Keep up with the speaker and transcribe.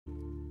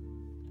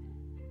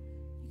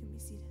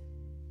seated.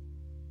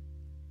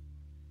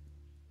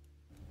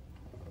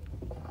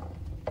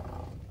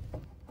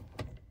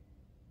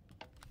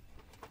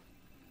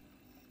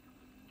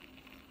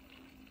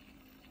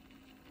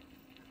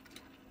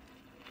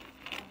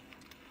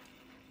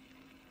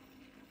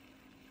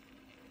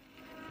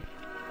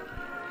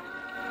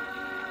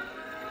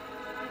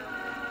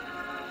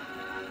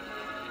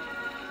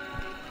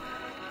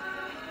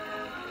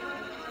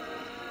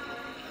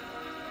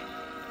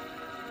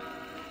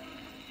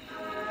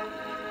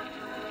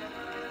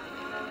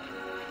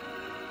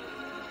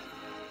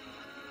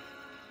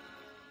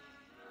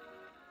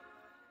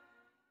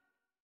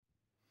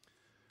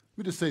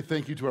 Let me just say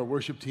thank you to our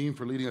worship team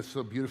for leading us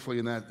so beautifully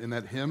in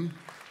that hymn.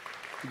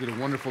 You did a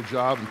wonderful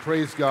job, and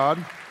praise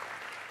God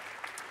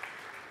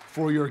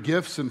for your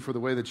gifts and for the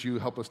way that you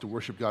help us to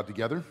worship God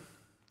together.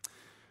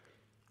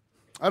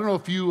 I don't know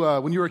if you,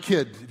 when you were a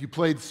kid, if you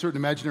played certain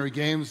imaginary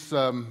games,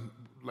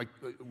 like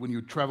when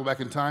you travel back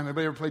in time.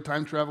 Anybody ever played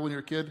time travel when you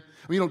were a kid?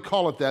 I mean, you don't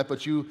call it that,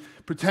 but you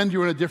pretend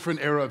you're in a different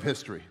era of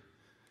history.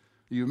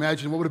 You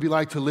imagine what would it be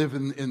like to live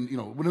in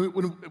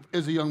when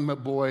as a young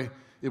boy,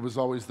 it was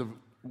always the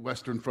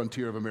western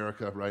frontier of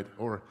America, right?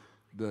 Or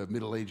the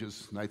Middle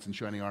Ages, knights in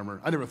shining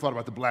armor. I never thought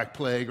about the Black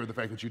Plague or the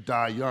fact that you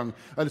die young.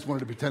 I just wanted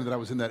to pretend that I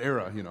was in that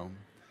era, I don't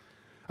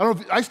know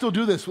if I still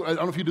do this. I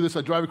don't know if you do this.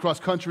 I drive across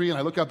country and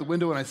I look out the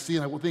window and I see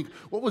and I will think,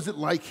 what was it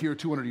like here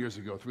 200 years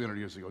ago, 300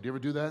 years ago? Do you ever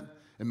do that?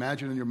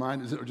 Imagine in your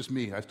mind? Is it or just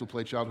me? I still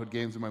play childhood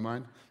games in my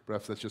mind?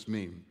 Perhaps that's just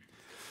me.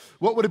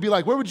 What would it be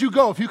like? Where would you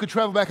go if you could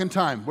travel back in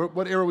time?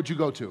 What era would you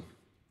go to?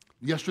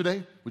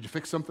 Yesterday? Would you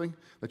fix something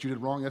that you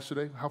did wrong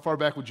yesterday? How far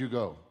back would you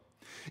go?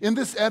 In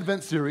this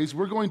Advent series,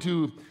 we're going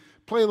to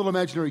play a little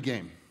imaginary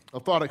game, a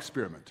thought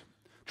experiment.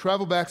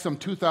 Travel back some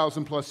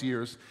 2,000 plus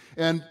years,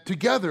 and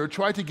together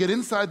try to get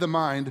inside the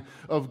mind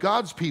of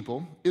God's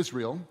people,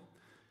 Israel,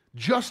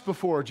 just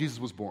before Jesus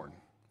was born.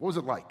 What was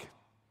it like?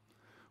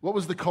 What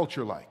was the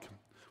culture like?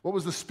 What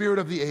was the spirit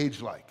of the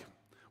age like?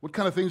 What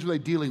kind of things were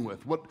they dealing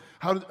with? What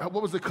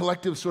was the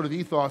collective sort of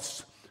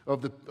ethos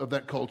of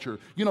that culture?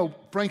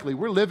 Frankly,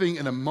 we're living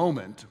in a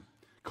moment,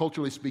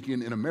 culturally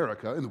speaking, in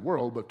America, in the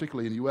world, but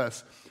particularly in the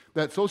U.S.,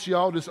 that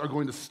sociologists are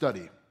going to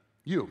study,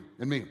 you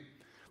and me.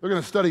 They're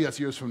going to study us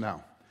years from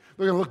now.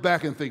 They're going to look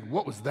back and think,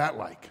 what was that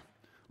like,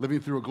 living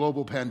through a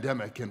global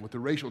pandemic and with the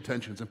racial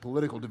tensions and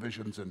political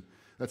divisions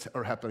that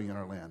are happening in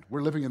our land?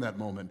 We're living in that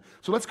moment.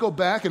 So let's go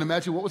back and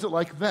imagine what was it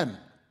like then.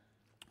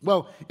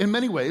 Well, in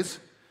many ways,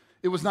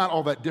 it was not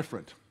all that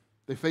different.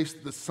 They faced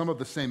some of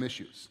the same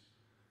issues.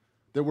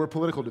 There were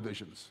political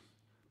divisions.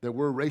 There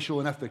were racial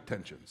and ethnic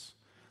tensions.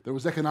 There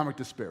was economic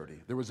disparity.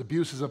 There was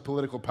abuses of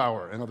political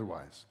power and other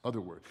words.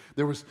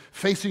 There was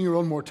facing your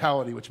own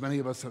mortality, which many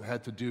of us have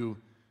had to do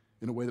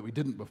in a way that we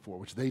didn't before,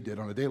 which they did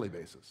on a daily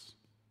basis.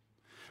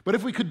 But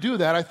if we could do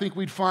that, I think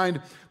we'd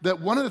find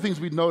that one of the things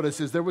we'd notice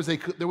is there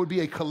would be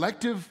a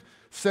collective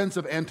sense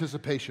of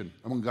anticipation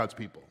among God's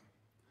people,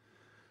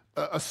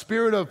 a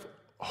spirit of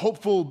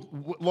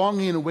hopeful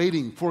longing and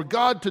waiting for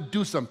God to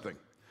do something,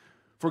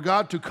 for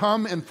God to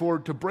come and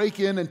to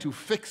break in and to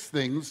fix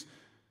things,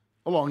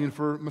 a longing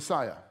for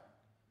Messiah,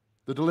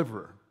 the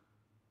deliverer,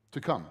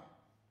 to come.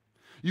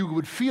 You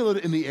would feel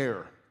it in the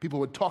air. People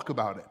would talk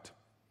about it.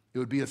 It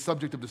would be a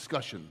subject of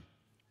discussion.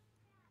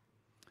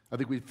 I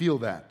think we'd feel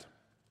that.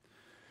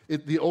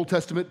 The Old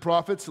Testament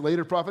prophets, the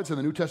later prophets, and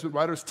the New Testament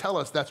writers tell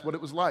us that's what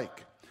it was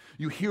like.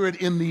 You hear it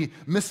in the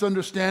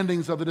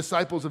misunderstandings of the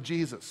disciples of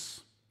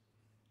Jesus.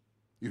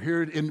 You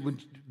hear it in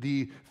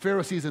the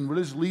Pharisees and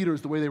religious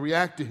leaders, the way they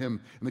react to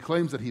him and the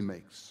claims that he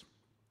makes.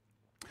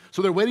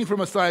 So they're waiting for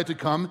Messiah to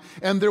come,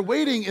 and they're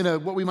waiting in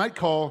what we might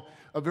call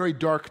a very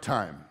dark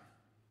time.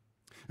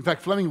 In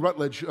fact, Fleming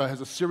Rutledge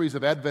has a series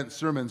of Advent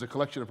sermons, a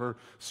collection of her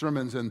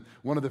sermons, and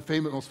one of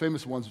the most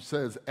famous ones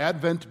says,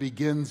 Advent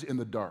begins in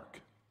the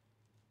dark.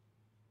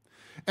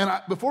 And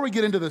before we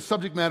get into the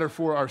subject matter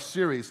for our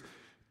series,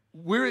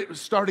 we're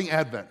starting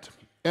Advent.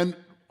 And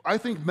I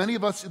think many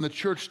of us in the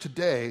church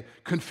today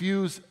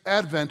confuse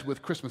Advent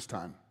with Christmas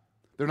time.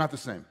 They're not the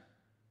same.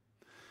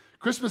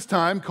 Christmas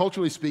time,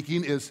 culturally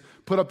speaking, is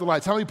put up the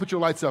lights. How many put your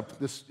lights up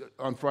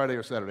on Friday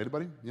or Saturday?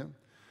 Anybody? Yeah?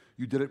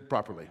 You did it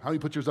properly. How many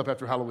put yours up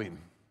after Halloween?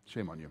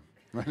 Shame on you.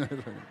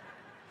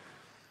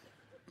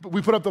 But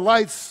we put up the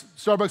lights.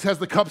 Starbucks has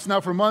the cups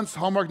now for months.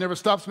 Hallmark never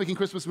stops making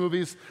Christmas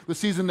movies. The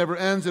season never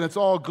ends, and it's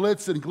all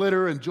glitz and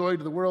glitter and joy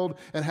to the world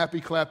and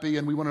happy clappy,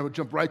 and we want to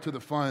jump right to the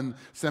fun.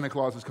 Santa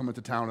Claus is coming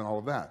to town and all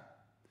of that.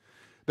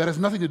 That has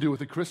nothing to do with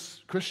the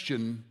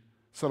Christian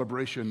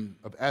celebration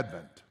of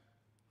Advent.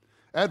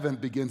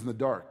 Advent begins in the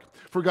dark.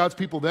 For God's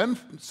people then,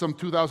 some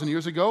 2,000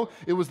 years ago,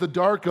 it was the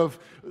dark of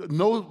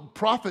no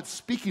prophet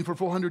speaking for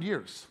 400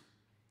 years.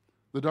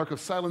 The dark of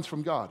silence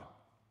from God.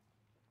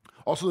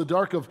 Also the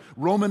dark of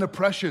Roman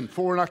oppression,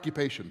 foreign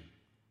occupation.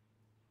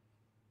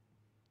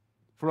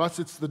 For us,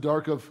 it's the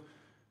dark of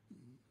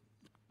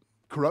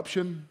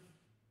corruption,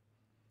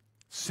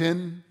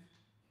 sin,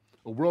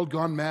 a world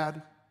gone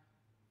mad.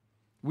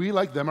 We,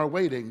 like them, are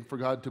waiting for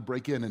God to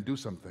break in and do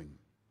something.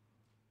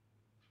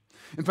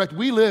 In fact,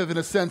 we live, in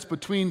a sense,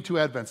 between two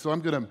Advents. So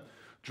I'm going to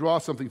draw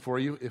something for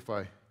you, if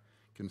I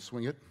can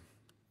swing it,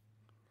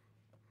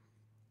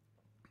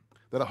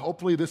 that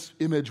hopefully this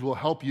image will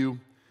help you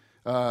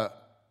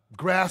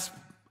grasp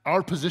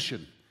our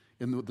position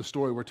in the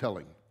story we're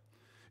telling.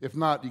 If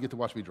not, you get to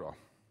watch me draw.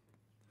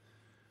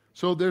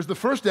 So there's the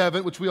first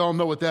Advent, which we all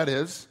know what that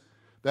is.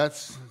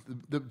 That's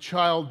the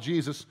child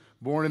Jesus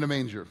born in a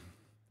manger.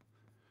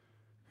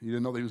 You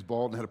didn't know that he was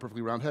bald and had a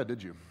perfectly round head,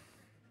 did you?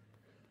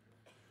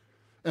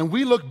 And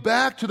we look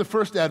back to the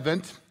first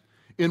Advent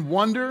in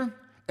wonder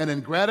and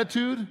in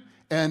gratitude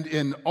and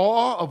in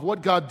awe of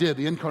what God did,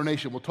 the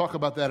incarnation. We'll talk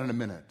about that in a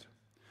minute.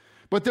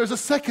 But there's a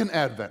second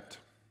Advent.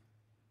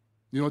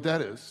 You know what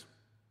that is?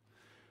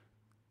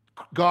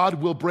 God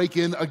will break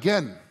in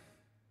again.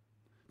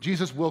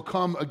 Jesus will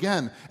come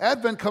again.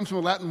 Advent comes from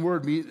a Latin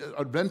word,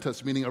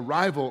 adventus, meaning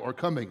arrival or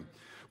coming.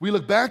 We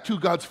look back to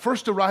God's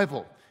first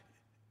arrival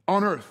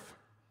on earth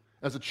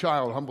as a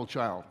child, humble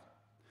child.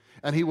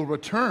 And he will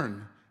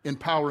return in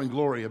power and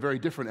glory, a very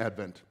different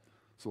Advent.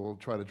 So we'll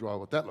try to draw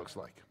what that looks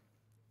like.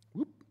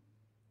 Whoop.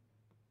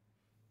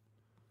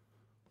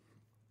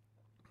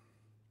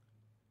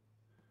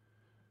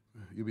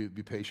 You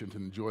be patient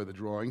and enjoy the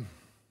drawing.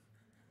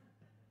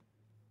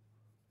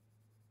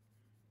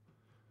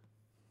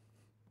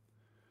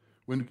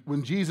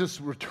 When Jesus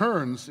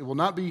returns, it will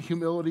not be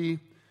humility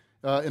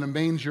in a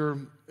manger,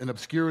 in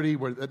obscurity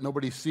that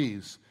nobody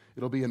sees.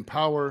 It'll be in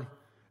power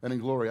and in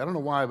glory. I don't know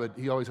why, but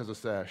he always has a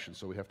sash, and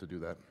so we have to do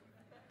that.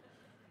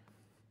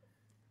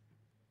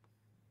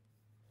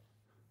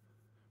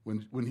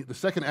 When the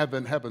second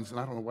Advent happens, and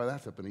I don't know why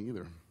that's happening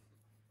either,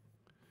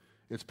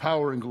 it's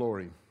power and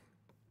glory.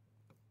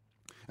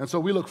 And so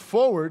we look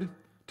forward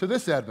to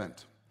this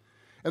Advent.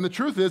 And the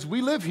truth is,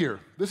 we live here.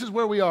 This is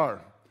where we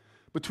are,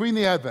 between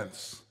the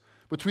Advents,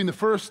 between the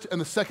first and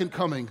the second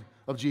coming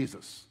of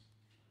Jesus.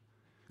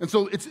 And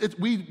so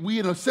we,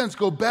 in a sense,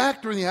 go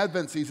back during the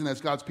Advent season as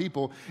God's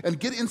people and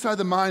get inside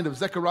the mind of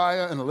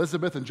Zechariah and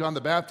Elizabeth and John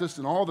the Baptist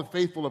and all the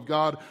faithful of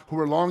God who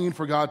are longing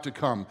for God to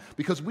come.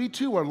 Because we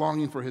too are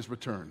longing for his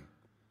return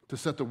to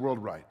set the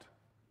world right,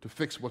 to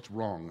fix what's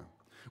wrong.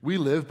 We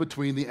live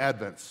between the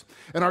Advents.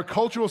 And our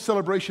cultural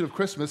celebration of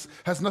Christmas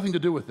has nothing to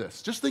do with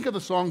this. Just think of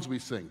the songs we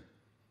sing.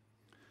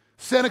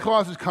 Santa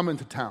Claus is coming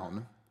to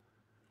town,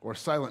 or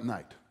Silent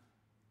Night.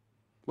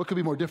 What could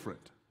be more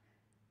different?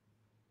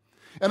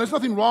 And there's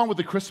nothing wrong with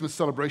the Christmas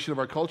celebration of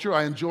our culture.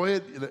 I enjoy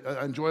it.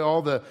 I enjoy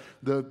all the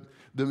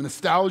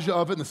nostalgia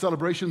of it and the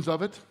celebrations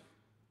of it.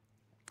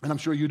 And I'm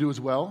sure you do as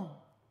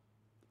well.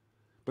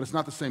 But it's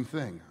not the same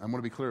thing. I want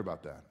to be clear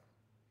about that.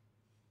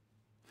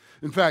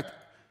 In fact,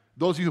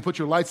 those of you who put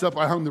your lights up,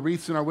 I hung the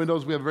wreaths in our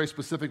windows. We have a very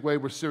specific way.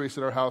 We're serious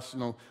at our house.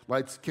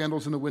 Lights,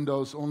 candles in the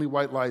windows, only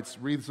white lights,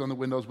 wreaths on the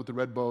windows with the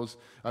red bows.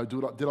 I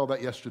did all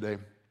that yesterday.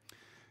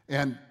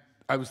 And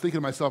I was thinking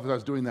to myself as I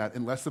was doing that,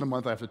 in less than a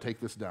month I have to take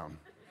this down.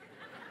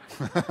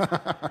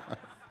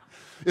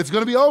 It's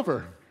going to be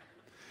over.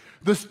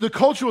 The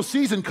cultural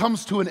season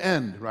comes to an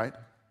end, right?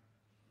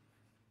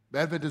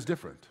 Advent is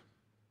different.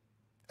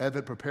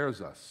 Advent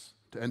prepares us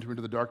to enter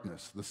into the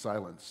darkness, the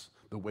silence,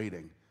 the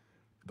waiting,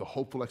 the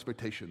hopeful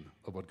expectation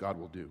of what God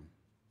will do.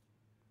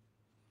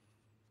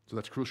 So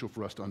that's crucial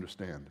for us to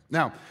understand.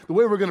 Now, the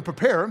way we're going to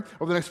prepare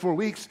over the next 4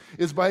 weeks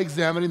is by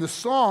examining the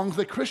songs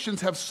that Christians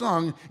have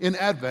sung in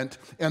Advent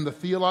and the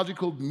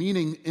theological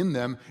meaning in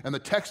them and the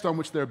text on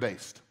which they're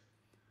based.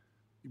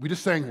 We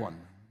just sang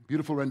one.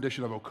 Beautiful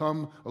rendition of O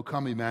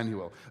Come,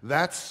 Emmanuel.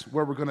 That's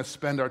where we're going to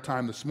spend our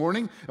time this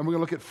morning, and we're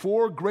going to look at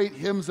 4 great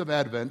hymns of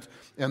Advent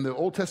and the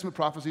Old Testament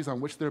prophecies on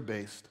which they're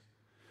based.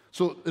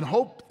 So in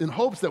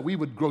hopes that we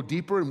would grow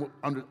deeper in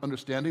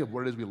understanding of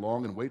what it is we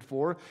long and wait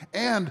for,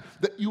 and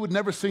that you would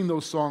never sing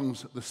those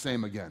songs the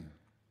same again.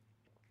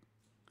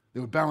 They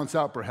would balance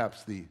out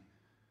perhaps the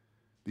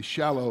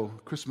shallow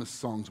Christmas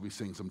songs we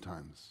sing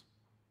sometimes.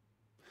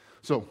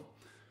 So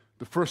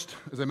the first,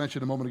 as I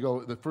mentioned a moment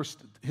ago, the first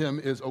hymn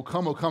is O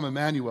Come,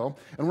 Emmanuel.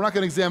 And we're not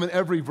going to examine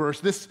every verse.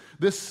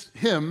 This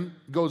hymn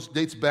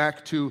dates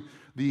back to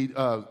the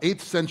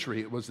 8th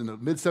century. It was in the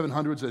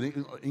mid-700s,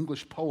 an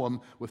English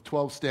poem with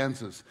 12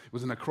 stanzas. It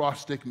was an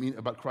acrostic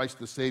about Christ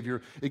the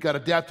Savior. It got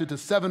adapted to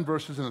 7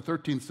 verses in the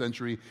 13th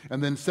century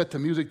and then set to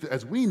music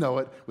as we know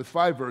it with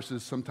 5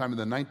 verses sometime in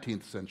the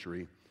 19th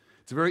century.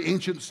 It's a very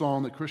ancient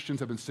song that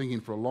Christians have been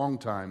singing for a long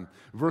time.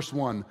 Verse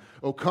 1,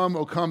 O come,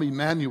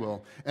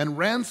 Emmanuel, and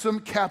ransom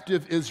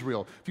captive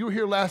Israel. If you were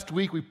here last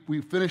week,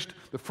 we finished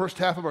the first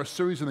half of our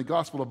series in the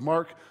Gospel of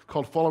Mark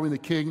called Following the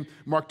King.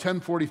 Mark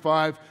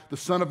 10:45, the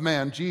Son of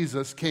Man,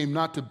 Jesus, came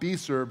not to be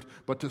served,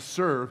 but to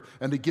serve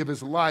and to give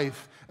his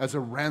life as a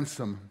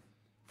ransom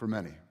for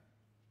many.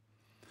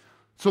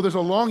 So there's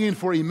a longing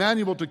for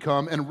Emmanuel to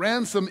come and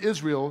ransom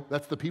Israel,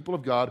 that's the people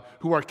of God,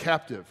 who are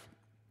captive,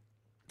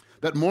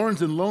 that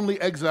mourns in lonely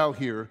exile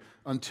here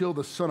until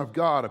the Son of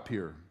God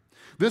appear.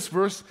 This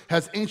verse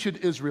has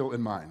ancient Israel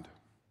in mind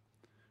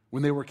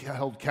when they were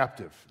held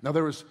captive. Now,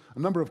 there was a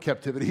number of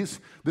captivities.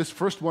 This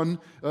first one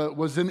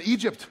was in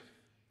Egypt.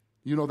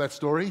 You know that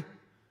story.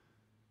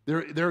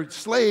 They're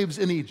slaves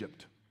in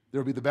Egypt. There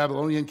will be the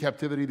Babylonian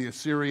captivity, the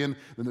Assyrian,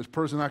 then there's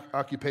Persian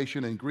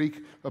occupation and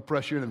Greek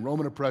oppression and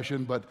Roman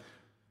oppression, but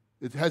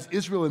it has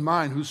Israel in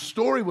mind, whose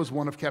story was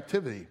one of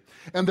captivity.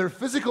 And their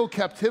physical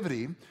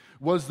captivity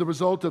was the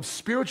result of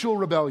spiritual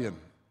rebellion.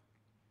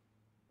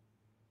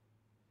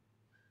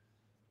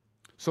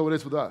 So it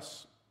is with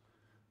us.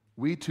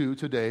 We too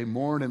today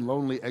mourn in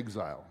lonely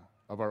exile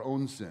of our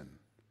own sin,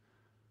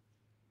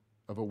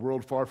 of a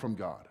world far from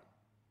God,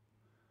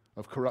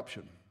 of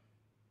corruption,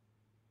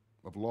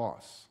 of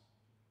loss,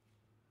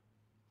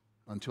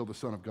 until the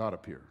Son of God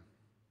appear.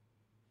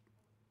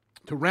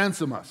 To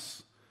ransom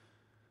us,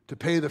 to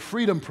pay the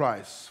freedom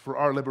price for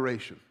our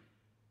liberation.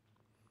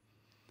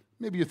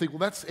 Maybe you think, well,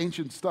 that's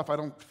ancient stuff. I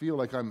don't feel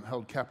like I'm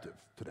held captive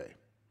today.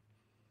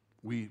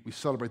 We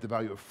celebrate the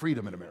value of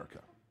freedom in America.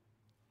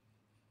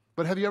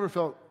 But have you ever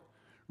felt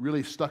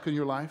really stuck in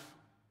your life?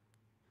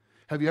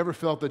 Have you ever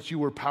felt that you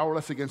were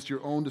powerless against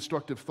your own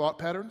destructive thought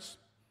patterns?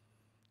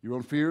 Your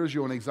own fears,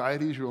 your own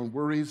anxieties, your own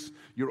worries,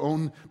 your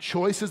own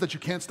choices that you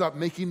can't stop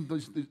making,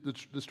 those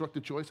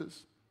destructive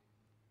choices?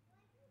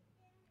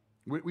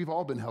 We've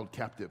all been held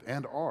captive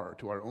and are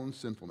to our own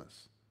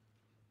sinfulness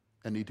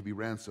and need to be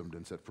ransomed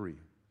and set free.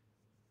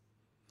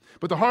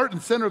 But the heart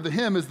and center of the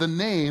hymn is the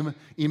name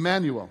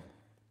Emmanuel.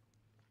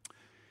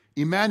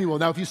 Emmanuel.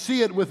 Now, if you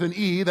see it with an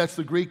E, that's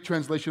the Greek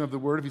translation of the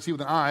word. If you see it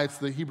with an I, it's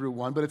the Hebrew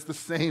one, but it's the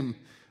same.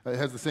 It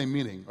has the same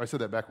meaning. Or I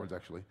said that backwards,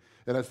 actually.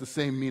 It has the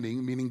same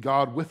meaning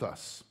God with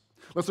us.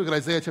 Let's look at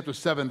Isaiah chapter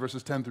 7,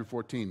 verses 10 through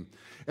 14.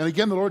 And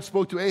again, the Lord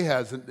spoke to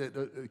Ahaz,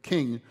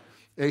 King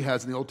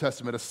Ahaz in the Old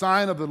Testament, a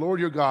sign of the Lord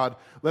your God,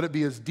 let it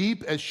be as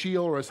deep as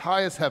Sheol or as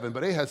high as heaven.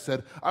 But Ahaz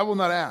said, I will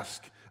not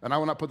ask, and I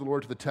will not put the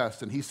Lord to the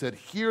test. And he said,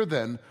 hear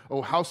then,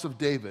 O house of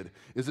David,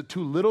 is it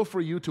too little for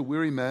you to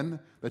weary men,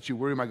 that you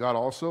weary my God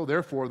also?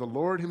 Therefore, the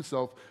Lord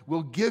himself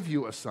will give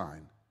you a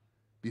sign.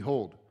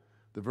 Behold,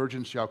 the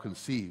virgin shall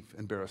conceive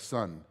and bear a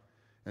son,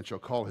 and shall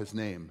call his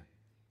name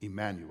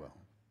Emmanuel.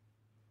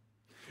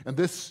 And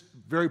this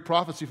very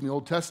prophecy from the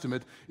Old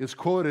Testament is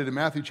quoted in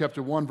Matthew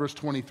chapter 1, verse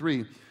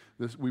 23.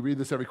 We read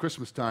this every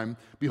Christmas time.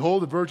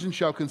 Behold, the virgin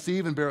shall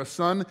conceive and bear a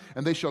son,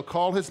 and they shall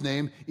call his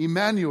name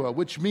Emmanuel,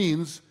 which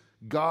means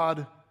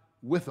God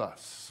with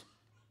us.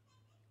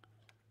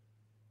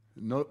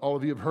 All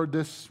of you have heard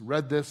this,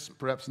 read this,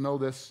 perhaps know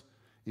this.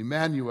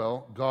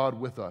 Emmanuel, God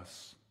with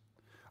us.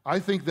 I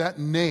think that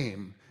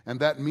name and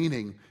that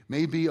meaning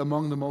may be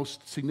among the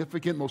most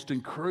significant, most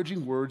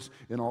encouraging words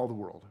in all the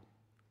world.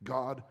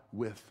 God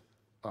with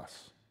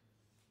us.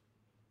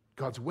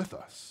 God's with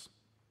us.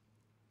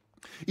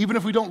 Even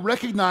if we don't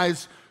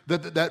recognize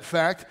that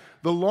fact,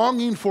 the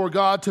longing for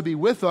God to be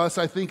with us,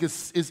 I think,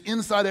 is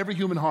inside every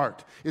human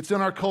heart. It's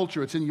in our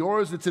culture. It's in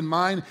yours. It's in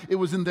mine. It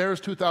was in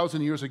theirs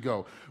 2,000 years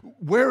ago.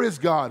 Where is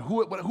God?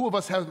 Who of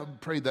us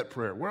hasn't prayed that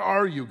prayer? Where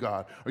are you,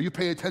 God? Are you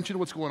paying attention to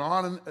what's going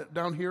on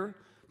down here?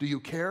 Do you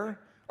care?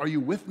 Are you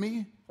with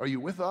me? Are you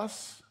with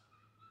us?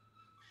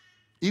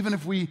 Even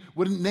if we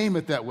wouldn't name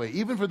it that way,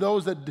 even for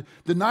those that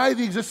deny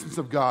the existence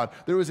of God,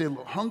 there is a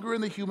hunger in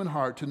the human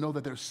heart to know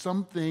that there's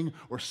something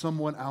or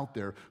someone out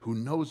there who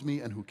knows me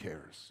and who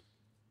cares,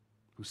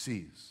 who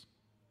sees.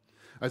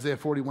 Isaiah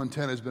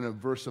 41:10 has been a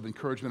verse of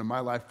encouragement in my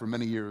life for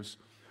many years.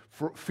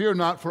 Fear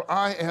not, for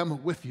I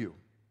am with you.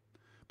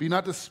 Be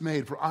not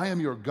dismayed, for I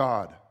am your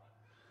God.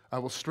 I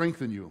will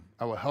strengthen you,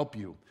 I will help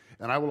you,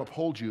 and I will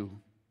uphold you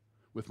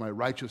with my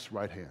righteous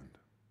right hand.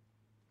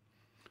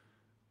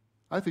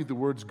 I think the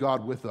words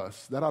God with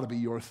us, that ought to be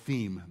your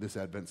theme this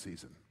Advent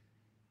season.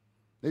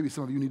 Maybe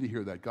some of you need to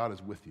hear that. God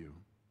is with you.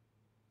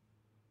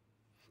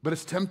 But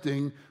it's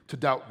tempting to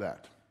doubt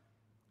that,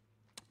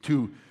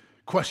 to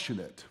question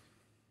it,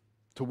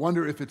 to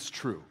wonder if it's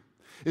true.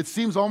 It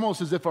seems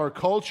almost as if our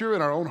culture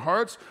and our own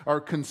hearts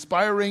are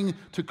conspiring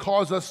to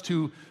cause us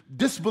to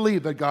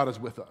disbelieve that God is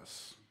with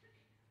us,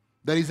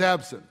 that he's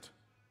absent,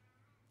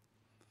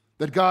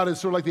 that God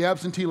is sort of like the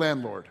absentee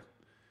landlord.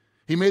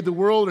 He made the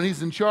world and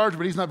he's in charge,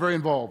 but he's not very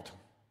involved.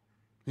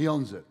 He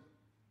owns it.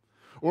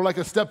 Or like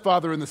a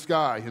stepfather in the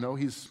sky,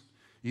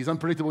 he's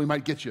unpredictable, he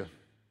might get you.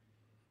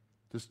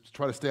 Just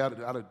try to stay out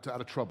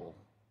of trouble.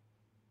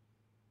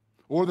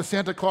 Or the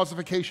Santa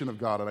Clausification of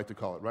God, I like to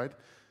call it, right?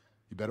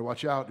 You better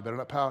watch out, you better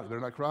not pout, you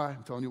better not cry.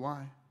 I'm telling you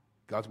why.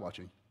 God's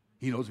watching.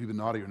 He knows if you've been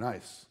naughty or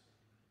nice.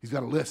 He's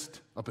got a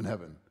list up in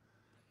heaven.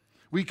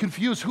 We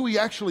confuse who he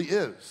actually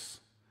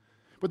is.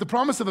 But the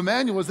promise of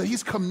Emmanuel is that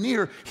he's come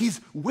near, he's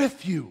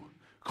with you.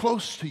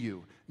 Close to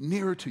you,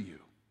 near to you.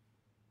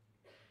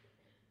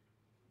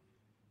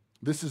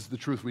 This is the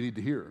truth we need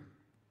to hear.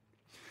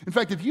 In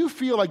fact, if you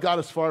feel like God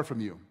is far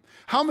from you,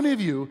 how many of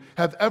you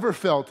have ever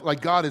felt like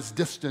God is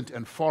distant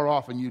and far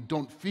off and you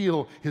don't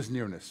feel his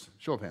nearness?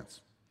 Show of hands.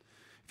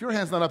 If your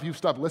hand's not up, you've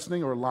stopped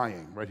listening or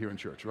lying right here in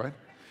church, right?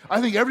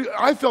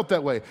 I felt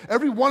that way.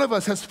 Every one of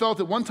us has felt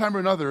at one time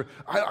or another,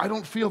 I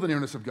don't feel the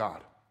nearness of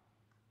God.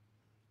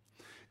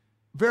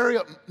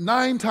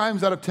 9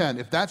 times out of 10,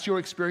 if that's your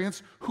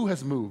experience, who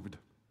has moved?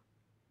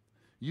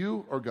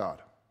 You or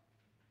God?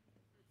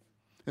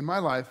 In my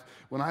life,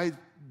 when I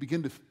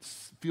begin to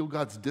feel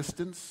God's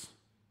distance,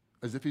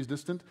 as if he's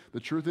distant. The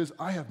truth is,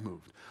 I have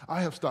moved.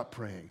 I have stopped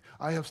praying.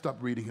 I have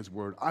stopped reading his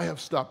word. I have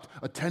stopped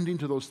attending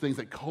to those things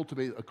that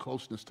cultivate a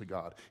closeness to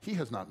God. He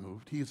has not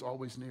moved. He is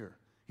always near.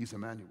 He's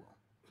Emmanuel.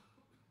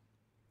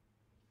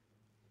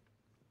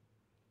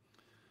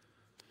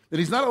 And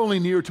he's not only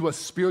near to us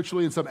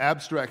spiritually in some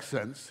abstract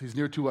sense, he's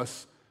near to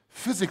us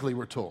physically,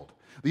 we're told.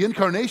 The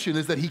incarnation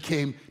is that he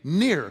came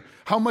near.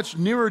 How much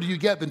nearer do you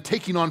get than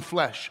taking on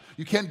flesh?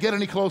 You can't get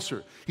any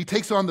closer. He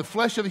takes on the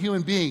flesh of a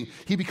human being.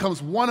 He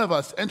becomes one of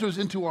us, enters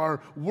into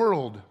our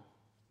world.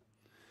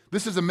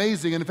 This is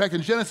amazing. And in fact,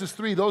 in Genesis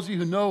 3, those of you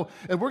who know,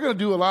 and we're going to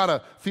do a lot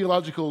of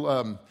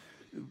theological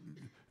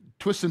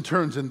twists and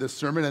turns in this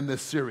sermon and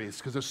this series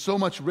because there's so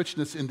much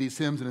richness in these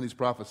hymns and in these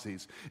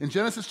prophecies. In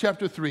Genesis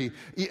chapter 3,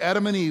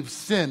 Adam and Eve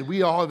sinned.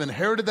 We all have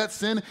inherited that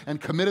sin and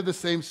committed the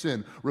same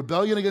sin.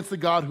 Rebellion against the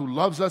God who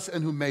loves us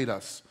and who made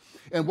us.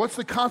 And what's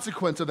the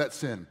consequence of that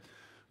sin?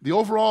 The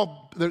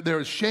overall, there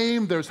is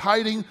shame, there's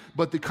hiding,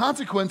 but the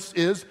consequence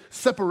is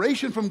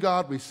separation from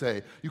God, we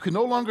say. You can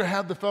no longer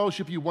have the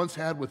fellowship you once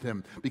had with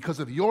him because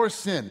of your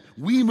sin.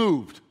 We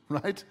moved,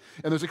 right?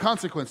 And there's a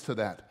consequence to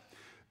that.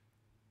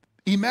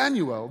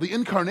 Emmanuel, the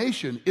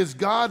incarnation, is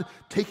God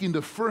taking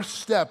the first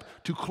step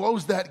to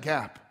close that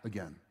gap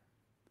again,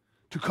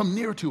 to come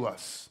near to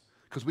us,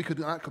 because we could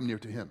not come near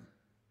to him,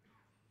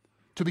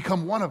 to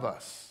become one of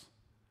us.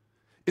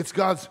 It's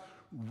God's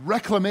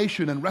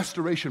reclamation and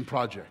restoration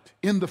project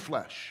in the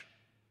flesh.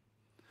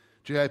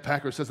 J.I.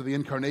 Packer says of the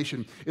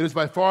incarnation, it is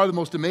by far the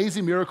most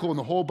amazing miracle in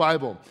the whole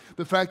Bible.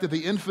 The fact that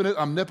the infinite,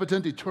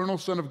 omnipotent, eternal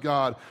Son of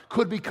God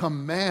could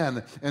become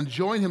man and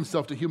join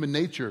himself to human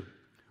nature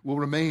will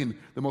remain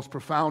the most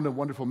profound and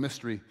wonderful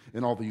mystery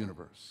in all the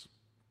universe.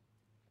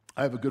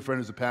 I have a good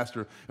friend who's a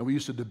pastor, and we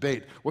used to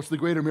debate, what's the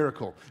greater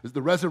miracle? Is it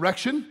the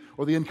resurrection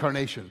or the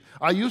incarnation?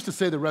 I used to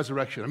say the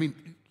resurrection. I mean,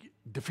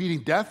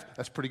 defeating death,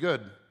 that's pretty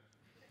good.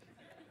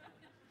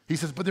 He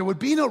says, but there would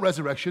be no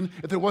resurrection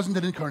if there wasn't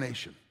an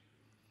incarnation.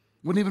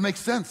 Wouldn't even make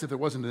sense if there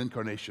wasn't an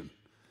incarnation.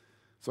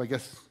 So I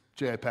guess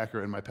J.I.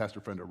 Packer and my pastor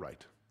friend are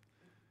right.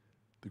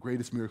 The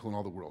greatest miracle in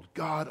all the world,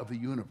 God of the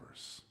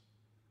universe,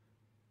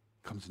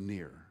 comes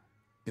near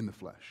in the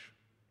flesh,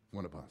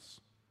 one of us.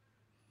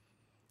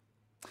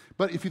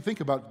 But if you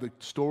think about the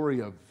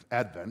story of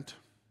Advent,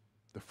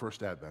 the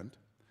first Advent,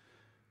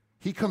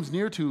 he comes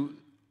near to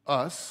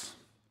us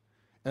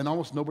and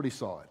almost nobody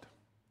saw it.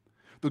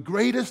 The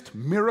greatest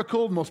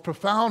miracle, most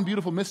profound,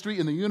 beautiful mystery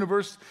in the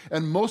universe,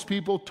 and most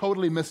people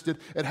totally missed it.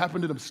 It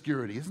happened in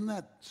obscurity. Isn't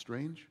that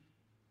strange?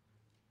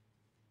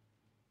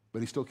 But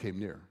he still came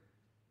near.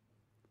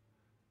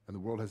 And the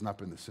world has not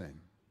been the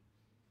same.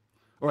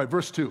 All right,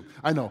 verse 2.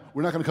 I know,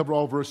 we're not going to cover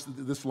all verse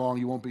this long.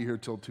 You won't be here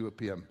till 2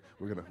 p.m.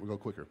 We'll go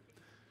quicker.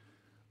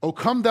 O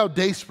come thou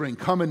dayspring,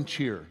 come and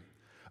cheer.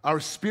 Our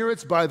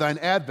spirits by thine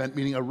advent,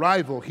 meaning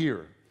arrival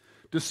here,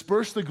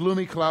 disperse the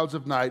gloomy clouds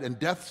of night and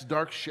death's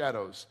dark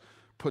shadows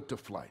put to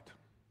flight.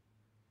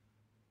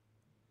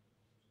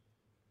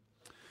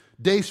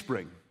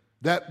 Dayspring,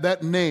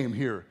 that name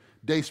here,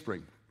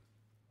 Dayspring,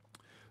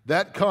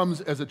 that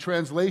comes as a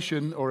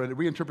translation or a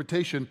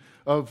reinterpretation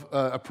of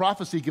a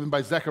prophecy given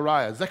by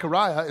Zechariah.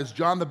 Zechariah is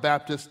John the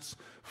Baptist's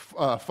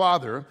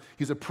father.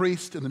 He's a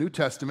priest in the New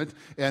Testament,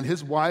 and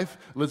his wife,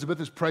 Elizabeth,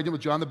 is pregnant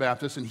with John the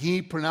Baptist, and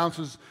he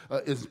pronounces,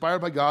 inspired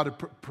by God,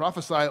 to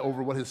prophesy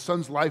over what his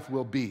son's life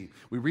will be.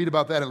 We read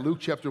about that in Luke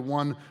chapter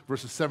 1,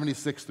 verses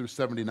 76 through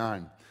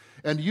 79.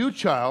 And you,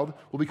 child,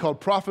 will be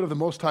called prophet of the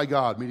Most High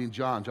God, meaning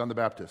John the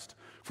Baptist.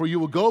 For you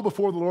will go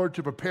before the Lord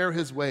to prepare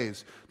his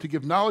ways, to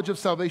give knowledge of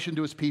salvation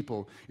to his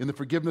people in the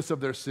forgiveness of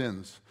their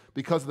sins,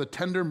 because of the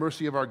tender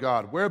mercy of our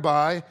God,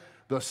 whereby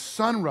the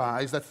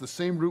sunrise, that's the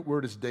same root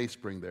word as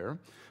dayspring there,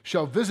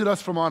 shall visit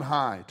us from on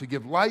high, to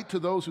give light to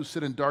those who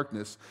sit in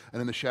darkness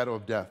and in the shadow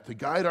of death, to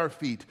guide our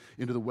feet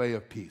into the way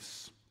of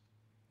peace.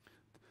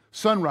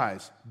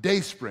 Sunrise,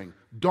 dayspring,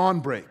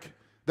 dawnbreak,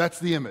 that's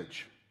the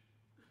image.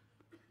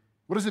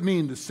 What does it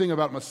mean to sing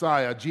about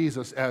Messiah,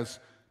 Jesus, as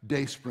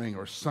dayspring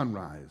or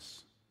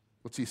sunrise?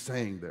 What's he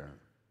saying there?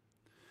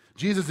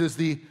 Jesus is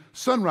the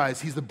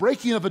sunrise. He's the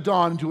breaking of a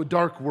dawn into a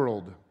dark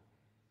world.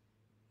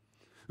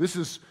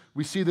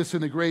 We see this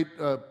in the great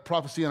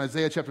prophecy in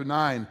Isaiah chapter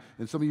 9.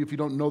 And some of you, if you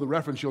don't know the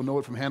reference, you'll know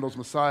it from Handel's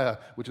Messiah,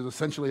 which is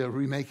essentially a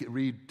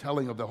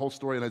retelling of the whole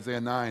story in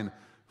Isaiah 9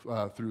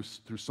 through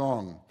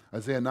song.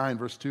 Isaiah 9,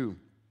 verse 2.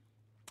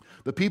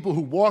 The people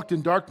who walked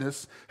in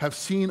darkness have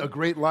seen a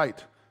great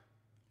light.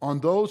 On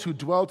those who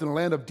dwelt in a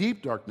land of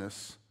deep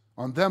darkness,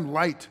 on them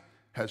light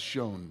has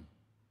shone.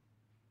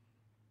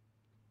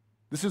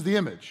 This is the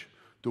image.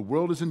 The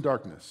world is in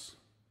darkness,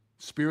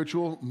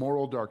 spiritual,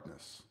 moral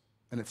darkness,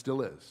 and it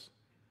still is.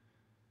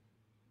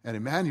 And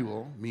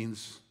Emmanuel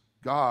means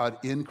God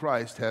in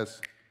Christ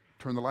has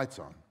turned the lights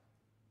on.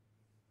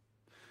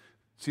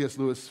 C.S.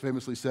 Lewis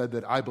famously said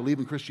that I believe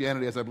in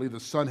Christianity as I believe the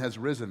sun has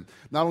risen,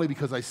 not only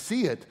because I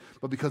see it,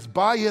 but because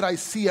by it I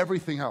see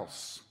everything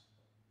else.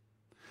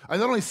 I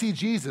not only see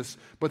Jesus,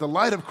 but the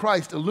light of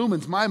Christ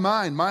illumines my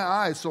mind, my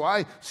eyes, so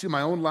I see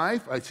my own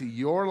life, I see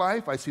your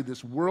life, I see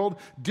this world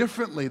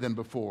differently than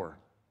before.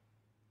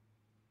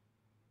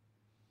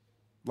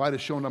 Light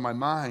is shone on my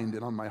mind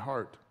and on my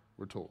heart,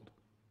 we're told.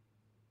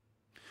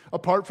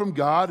 Apart from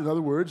God, in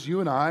other words, you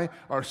and I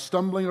are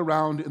stumbling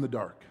around in the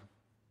dark.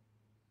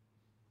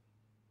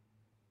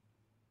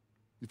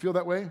 You feel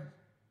that way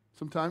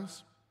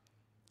sometimes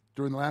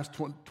during the last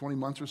 20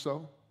 months or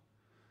so?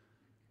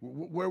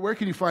 Where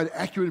can you find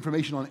accurate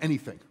information on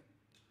anything?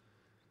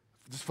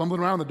 Just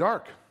fumbling around in the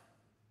dark.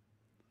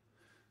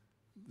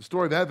 The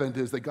story of Advent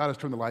is that God has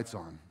turned the lights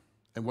on,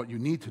 and what you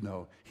need to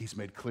know, He's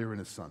made clear in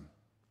His Son.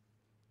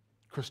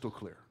 Crystal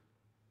clear.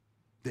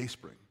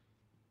 Dayspring.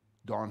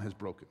 Dawn has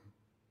broken.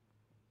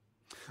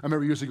 I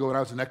remember years ago when I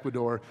was in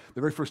Ecuador,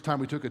 the very first time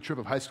we took a trip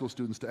of high school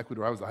students to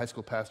Ecuador. I was the high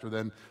school pastor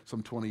then,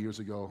 some 20 years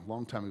ago, a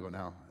long time ago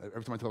now.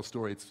 Every time I tell a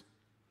story, it's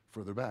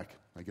further back.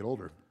 I get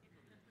older.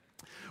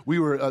 We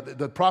were,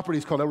 the property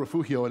is called El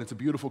Refugio, and it's a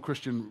beautiful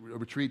Christian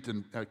retreat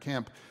and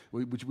camp,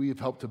 which we have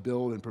helped to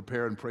build and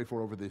prepare and pray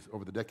for over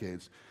the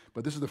decades.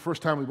 But this is the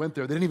first time we went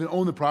there. They didn't even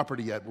own the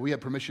property yet, but we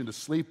had permission to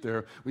sleep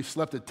there. We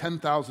slept at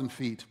 10,000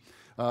 feet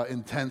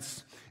in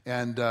tents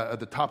and at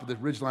the top of the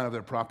ridgeline of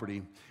their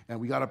property. And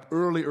we got up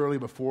early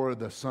before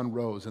the sun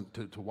rose and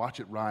to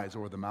watch it rise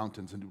over the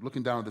mountains. And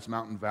looking down at this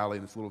mountain valley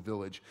in this little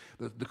village,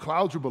 the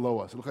clouds were below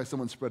us. It looked like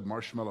someone spread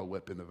marshmallow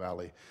whip in the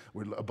valley.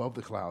 We're above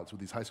the clouds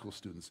with these high school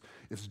students.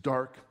 It's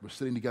dark. We're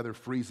sitting together,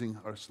 freezing,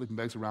 our sleeping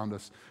bags around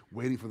us,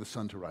 waiting for the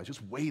sun to rise.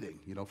 Just waiting,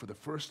 for the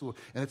first little...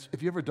 And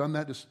if you ever done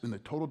that, just in the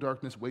total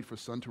darkness, wait for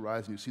sun to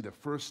rise, and you see the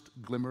first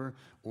glimmer,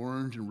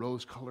 orange and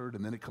rose-colored,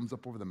 and then it comes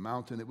up over the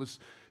mountain. It was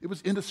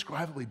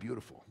indescribably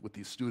beautiful with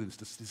these students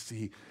to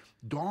see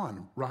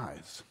dawn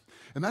rise.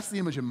 And that's the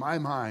image in my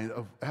mind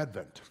of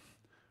Advent.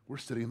 We're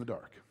sitting in the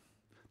dark,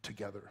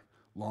 together,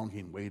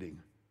 longing,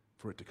 waiting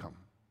for it to come.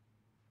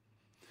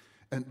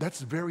 And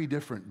that's very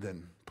different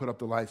than put up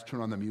the lights, turn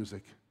on the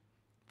music,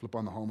 flip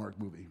on the Hallmark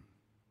movie.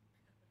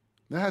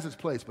 That has its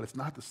place, but it's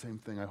not the same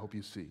thing I hope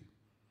you see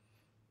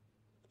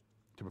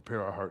to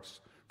prepare our hearts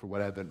for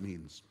what Advent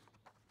means.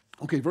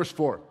 Okay, verse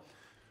 4.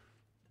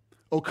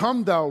 O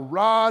come thou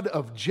rod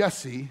of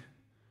Jesse,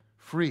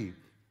 free.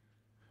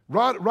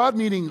 Rod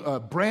meaning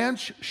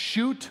branch,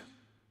 shoot.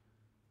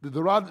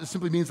 The rod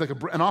simply means like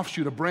an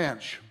offshoot, a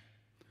branch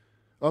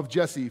of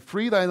Jesse.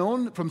 Free thine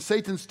own from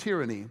Satan's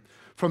tyranny.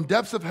 From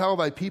depths of hell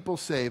thy people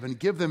save, and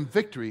give them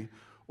victory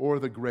o'er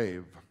the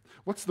grave.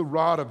 What's the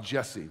rod of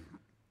Jesse?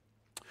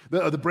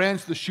 The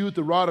branch, the shoot,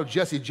 the rod of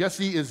Jesse.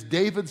 Jesse is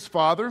David's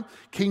father,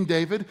 King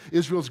David,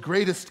 Israel's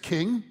greatest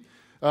king.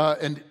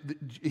 And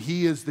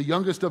he is the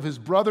youngest of his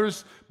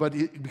brothers, but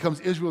he becomes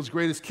Israel's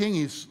greatest king.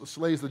 He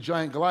slays the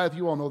giant Goliath.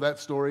 You all know that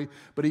story.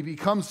 But he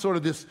becomes sort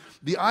of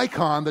the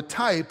icon, the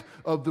type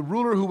of the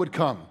ruler who would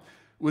come.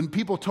 When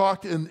people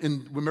talked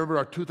remember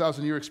our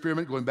 2,000-year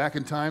experiment going back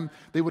in time,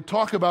 they would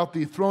talk about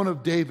the throne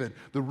of David,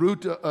 the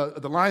root,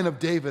 the line of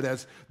David,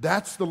 as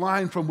that's the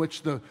line from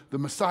which the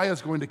Messiah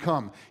is going to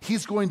come.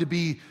 He's going to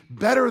be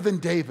better than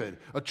David,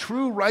 a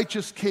true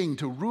righteous king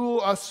to rule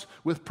us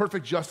with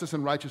perfect justice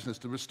and righteousness,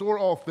 to restore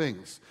all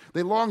things.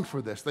 They longed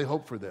for this. They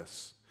hoped for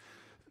this.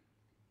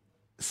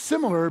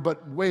 Similar,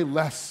 but way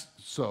less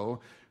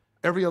so,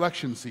 every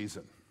election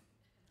season,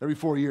 every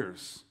 4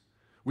 years,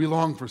 we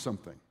long for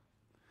something.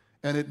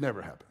 And it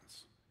never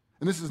happens.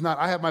 And this is not,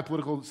 I have my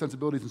political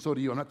sensibilities and so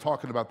do you. I'm not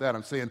talking about that.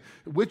 I'm saying,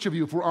 which of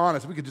you, if we're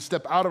honest, if we could just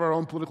step out of our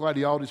own political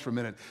ideologies for a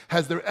minute,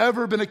 has there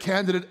ever been a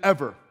candidate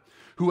ever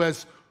who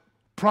has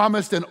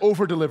promised and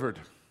over-delivered?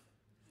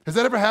 Has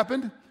that ever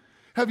happened?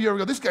 Have you ever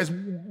go, this guy's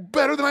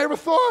better than I ever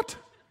thought?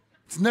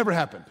 It's never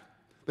happened.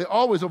 They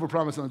always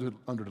overpromise and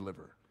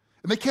under-deliver.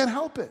 And they can't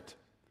help it.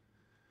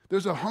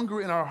 There's a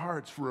hunger in our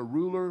hearts for a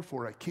ruler,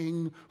 for a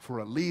king, for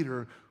a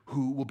leader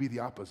who will be the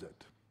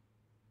opposite.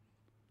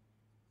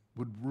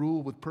 Would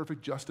rule with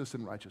perfect justice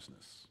and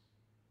righteousness.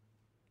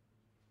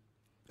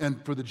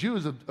 And for the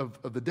Jews of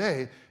the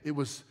day, it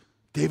was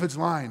David's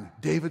line,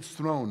 David's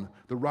throne,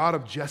 the rod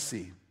of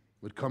Jesse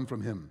would come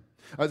from him.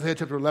 Isaiah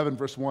chapter 11,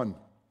 verse 1.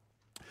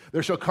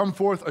 There shall come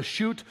forth a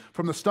shoot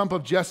from the stump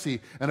of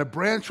Jesse, and a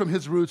branch from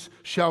his roots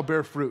shall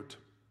bear fruit.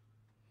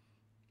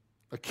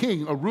 A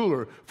king, a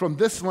ruler from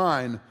this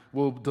line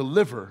will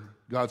deliver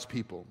God's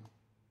people.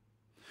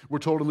 We're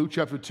told in Luke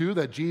chapter 2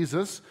 that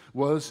Jesus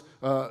was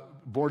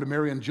born to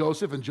Mary and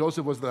Joseph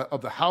was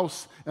of the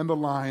house and the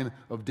line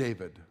of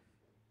David.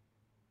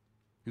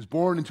 He was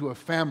born into a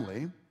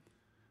family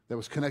that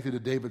was connected to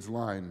David's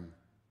line,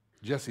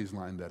 Jesse's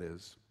line, that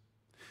is.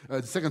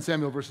 2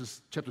 Samuel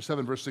chapter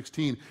 7, verse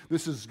 16,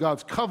 this is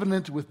God's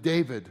covenant with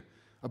David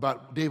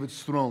about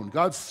David's throne.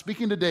 God's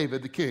speaking to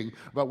David, the king,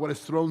 about what his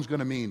throne's going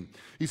to mean.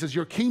 He says,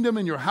 your kingdom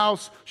and your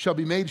house shall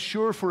be made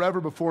sure forever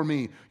before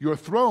me. Your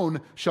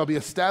throne shall be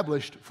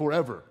established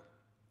forever.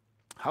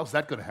 How's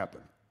that going to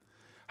happen?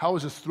 How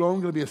is his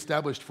throne going to be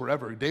established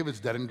forever? David's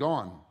dead and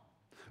gone.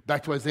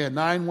 Back to Isaiah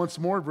 9 once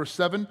more, verse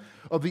 7.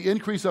 Of the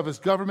increase of his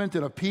government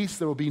and of peace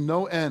there will be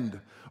no end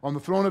on the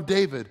throne of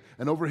David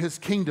and over his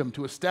kingdom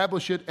to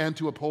establish it and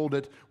to uphold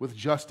it with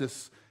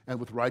justice and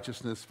with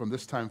righteousness from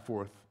this time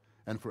forth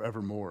and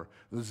forevermore.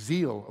 The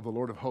zeal of the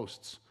Lord of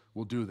hosts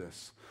will do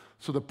this.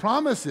 So the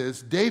promise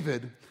is,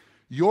 David,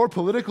 Your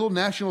political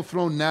national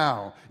throne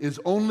now is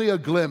only a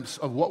glimpse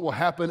of what will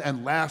happen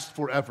and last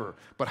forever.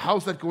 But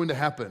how's that going to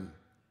happen?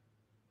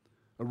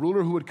 A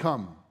ruler who would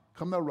come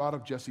thou rod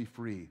of Jesse,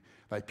 free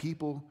thy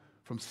people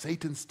from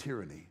Satan's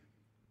tyranny.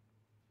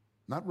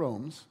 Not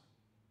Rome's,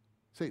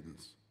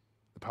 Satan's,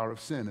 the power of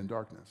sin and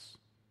darkness.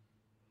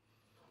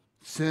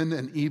 Sin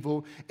and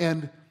evil,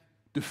 and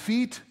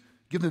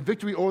give them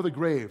victory over the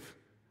grave,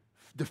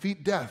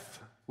 defeat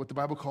death, what the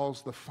Bible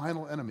calls the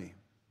final enemy.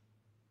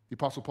 The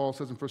Apostle Paul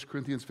says in 1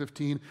 Corinthians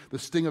 15, the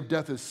sting of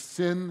death is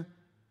sin,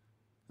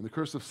 and the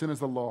curse of sin is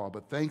the law.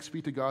 But thanks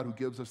be to God who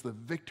gives us the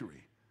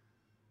victory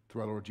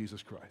through our Lord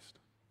Jesus Christ.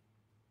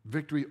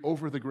 Victory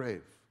over the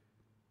grave.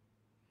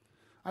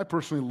 I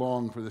personally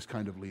long for this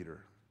kind of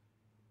leader.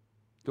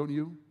 Don't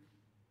you?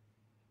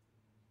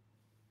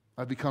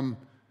 I've become,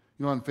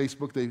 on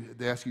Facebook,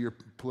 they ask you your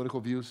political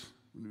views.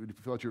 When you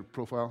fill out your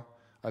profile,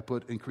 I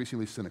put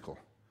increasingly cynical.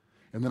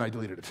 And then I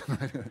deleted it.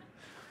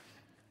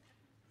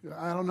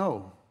 I don't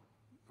know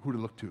who to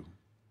look to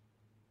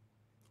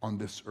on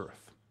this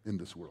earth, in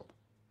this world.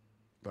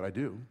 But I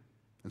do,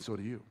 and so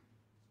do you.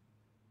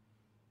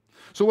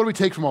 So what do we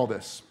take from all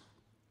this?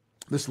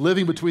 This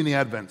living between the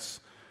Advents.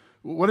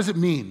 What does it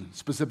mean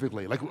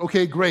specifically? Like,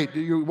 okay, great.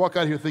 You walk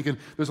out here thinking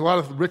there's a lot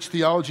of rich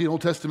theology and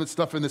Old Testament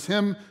stuff in this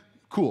hymn.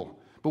 Cool.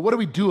 But what do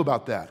we do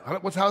about that? How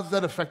does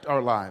that affect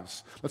our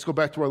lives? Let's go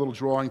back to our little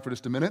drawing for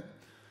just a minute.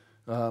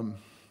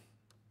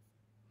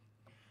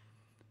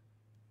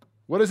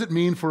 What does it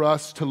mean for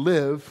us to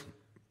live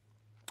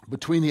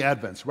between the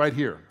Advents, right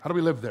here? How do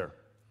we live there?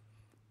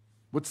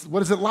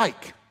 What is it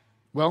like?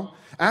 Well,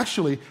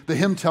 actually, the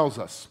hymn tells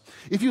us.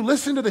 If you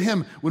listen to the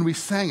hymn when we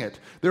sang it,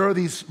 there are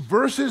these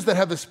verses that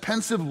have this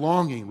pensive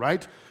longing,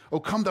 right?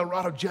 O come, thou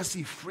rod of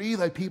Jesse, free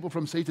thy people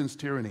from Satan's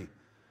tyranny.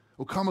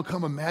 O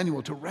come,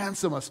 Emmanuel, to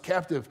ransom us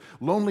captive,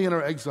 lonely in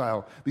our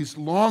exile. These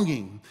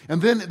longing.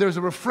 And then there's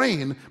a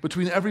refrain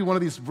between every one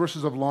of these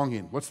verses of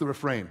longing. What's the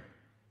refrain?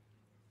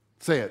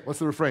 Say it. What's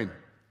the refrain?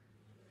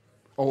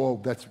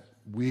 Oh, that's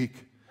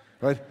weak,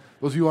 right?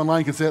 Those of you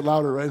online can say it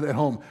louder right at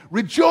home.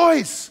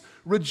 Rejoice!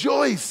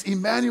 Rejoice,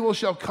 Emmanuel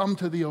shall come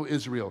to thee, O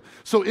Israel.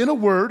 So in a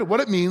word, what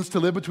it means to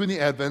live between the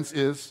Advents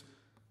is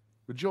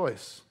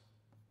rejoice.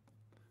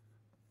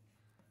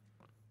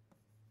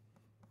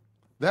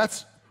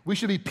 We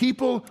should be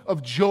people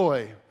of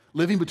joy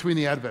living between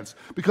the Advents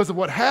because of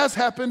what has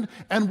happened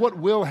and what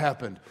will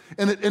happen.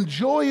 And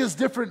joy is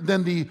different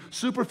than the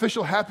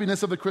superficial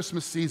happiness of the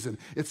Christmas season.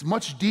 It's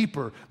much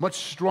deeper, much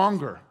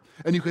stronger.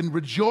 And you can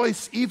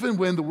rejoice even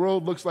when the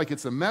world looks like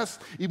it's a mess,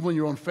 even when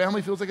your own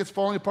family feels like it's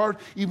falling apart,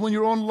 even when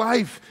your own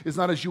life is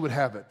not as you would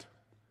have it.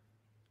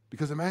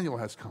 Because Emmanuel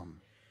has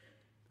come,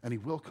 and he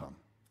will come.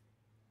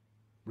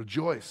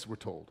 Rejoice, we're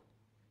told.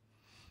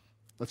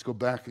 Let's go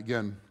back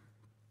again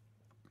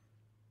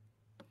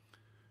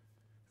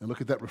and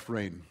look at that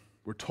refrain.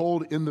 We're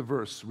told in the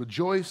verse,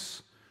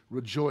 rejoice,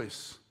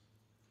 rejoice,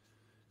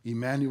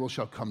 Emmanuel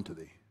shall come to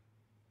thee.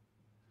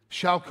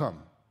 Shall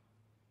come,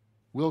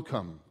 will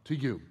come to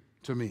you,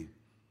 to me.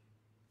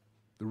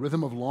 The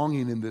rhythm of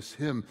longing in this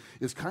hymn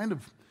is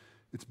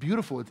it's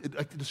beautiful.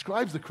 It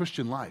describes the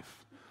Christian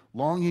life.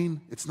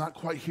 Longing, it's not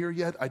quite here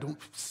yet. I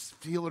don't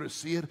feel it or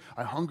see it.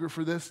 I hunger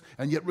for this.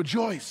 And yet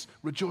rejoice,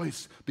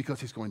 rejoice,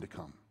 because he's going to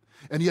come.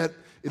 And yet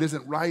it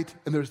isn't right,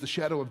 and there's the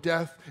shadow of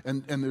death,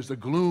 and there's the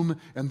gloom,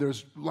 and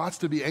there's lots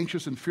to be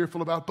anxious and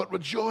fearful about. But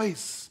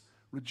rejoice,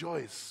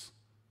 rejoice,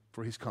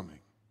 for he's coming.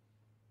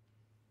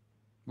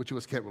 Which of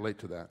us can't relate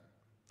to that?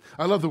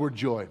 I love the word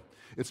joy.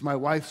 It's my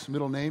wife's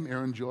middle name,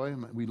 Erin Joy.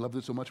 We loved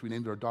it so much we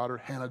named our daughter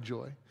Hannah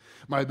Joy.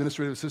 My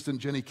administrative assistant,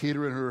 Jenny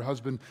Cater, and her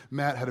husband,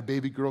 Matt, had a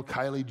baby girl,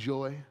 Kylie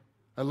Joy.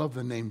 I love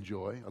the name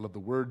Joy. I love the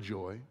word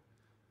joy.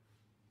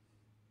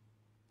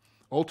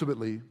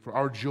 Ultimately, for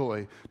our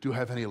joy to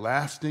have any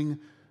lasting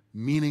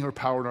meaning or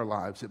power in our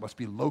lives, it must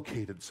be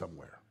located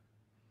somewhere.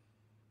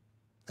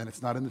 And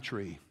it's not in the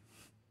tree.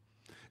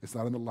 It's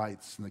not in the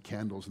lights and the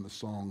candles and the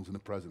songs and the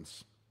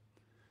presents.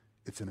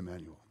 It's in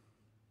Emmanuel.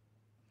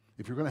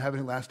 If you're going to have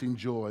any lasting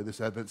joy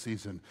this Advent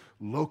season,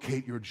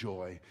 locate your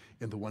joy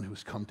in the one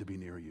who's come to be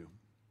near you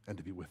and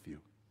to be with you,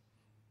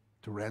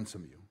 to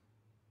ransom you.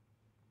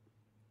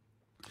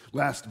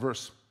 Last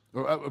verse,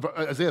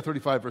 Isaiah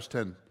 35, verse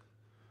 10.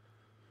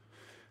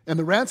 And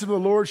the ransom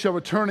of the Lord shall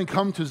return and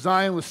come to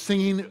Zion with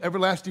singing.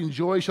 Everlasting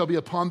joy shall be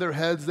upon their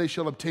heads. They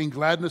shall obtain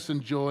gladness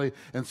and joy,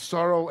 and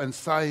sorrow and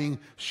sighing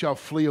shall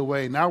flee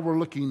away. Now we're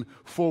looking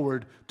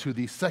forward to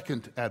the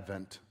second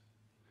Advent.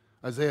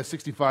 Isaiah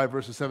 65,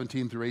 verses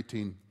 17 through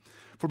 18.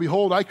 For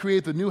behold, I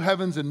create the new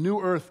heavens and new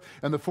earth,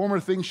 and the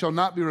former things shall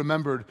not be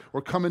remembered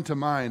or come into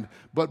mind.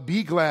 But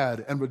be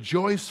glad and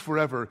rejoice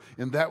forever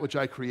in that which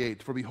I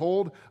create. For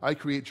behold, I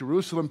create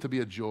Jerusalem to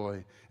be a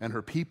joy, and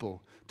her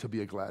people to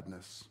be a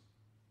gladness.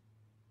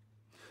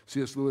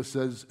 C.S. Lewis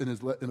says in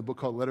a book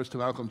called Letters to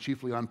Malcolm,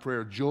 chiefly on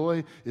prayer,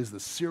 joy is the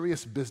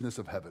serious business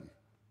of heaven.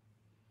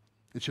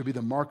 It should be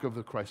the mark of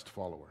the Christ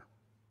follower.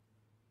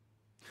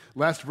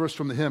 Last verse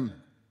from the hymn.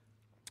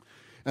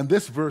 And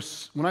this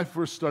verse, when I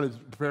first started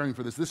preparing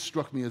for this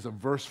struck me as a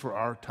verse for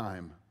our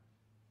time.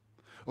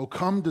 O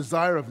come,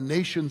 desire of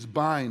nations,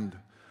 bind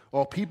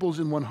all peoples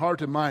in one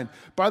heart and mind.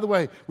 By the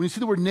way, when you see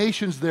the word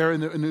nations there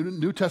in the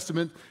New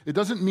Testament, it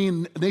doesn't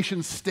mean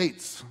nation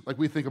states, like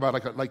we think about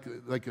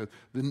the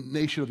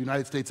nation of the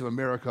United States of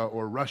America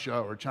or Russia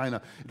or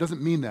China. It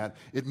doesn't mean that.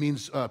 It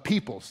means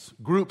peoples,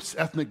 groups,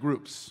 ethnic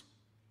groups.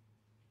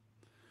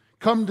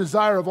 Come,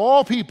 desire of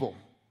all people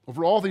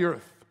over all the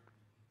earth.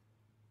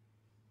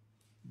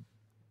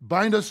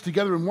 Bind us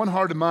together in one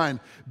heart and mind.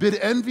 Bid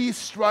envy,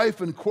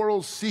 strife, and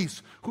quarrels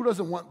cease. Who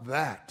doesn't want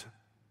that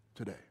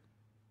today?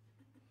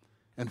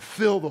 And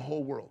fill the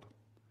whole world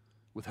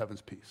with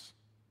heaven's peace.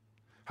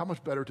 How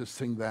much better to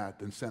sing that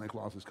than Santa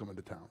Claus is coming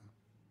to town?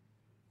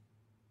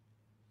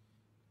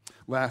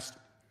 Last,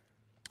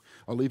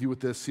 I'll leave you with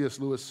this. C.S.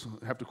 Lewis,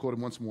 I have to quote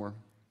him once more,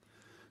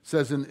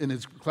 says in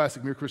his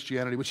classic Mere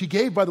Christianity, which he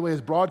gave, by the way,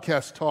 as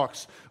broadcast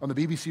talks on the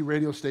BBC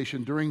radio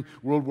station during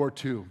World War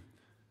II.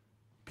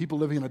 People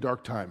living in a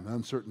dark time, an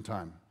uncertain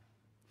time.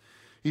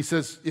 He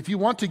says, if you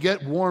want to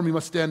get warm, you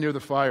must stand near the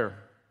fire.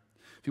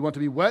 If you want to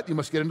be wet, you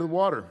must get into the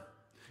water.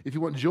 If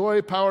you want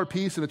joy, power,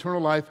 peace, and eternal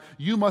life,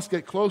 you must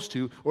get close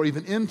to or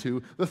even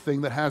into the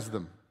thing that has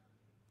them.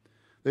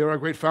 They are a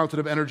great fountain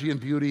of energy and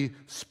beauty,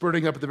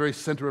 spurting up at the very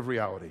center of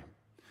reality.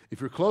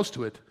 If you're close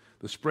to it,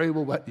 the spray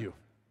will wet you.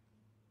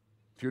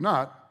 If you're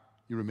not,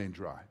 you remain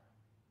dry.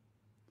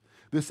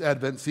 This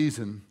Advent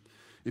season,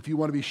 if you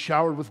want to be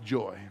showered with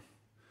joy,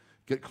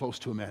 get close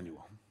to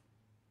Emmanuel.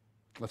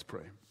 Let's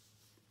pray.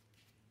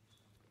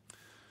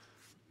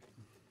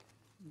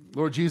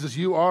 Lord Jesus,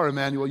 you are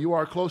Emmanuel. You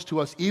are close to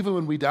us even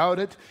when we doubt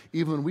it,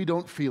 even when we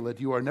don't feel it.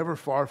 You are never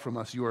far from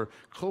us. You are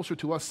closer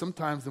to us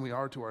sometimes than we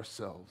are to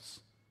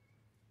ourselves.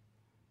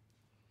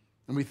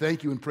 And we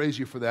thank you and praise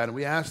you for that. And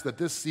we ask that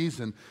this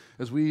season,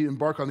 as we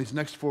embark on these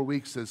next 4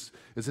 weeks as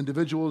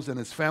individuals and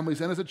as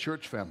families and as a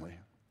church family,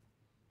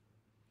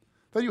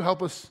 that you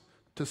help us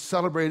to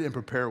celebrate and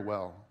prepare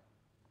well,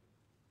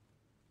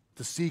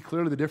 to see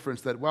clearly the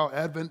difference that while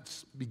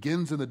Advent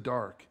begins in the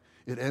dark,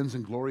 it ends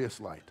in glorious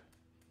light.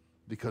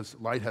 Because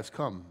light has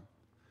come.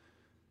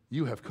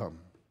 You have come.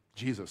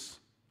 Jesus,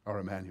 our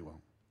Emmanuel.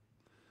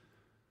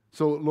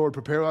 So, Lord,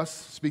 prepare us.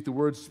 Speak the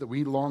words that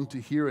we long to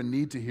hear and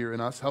need to hear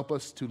in us. Help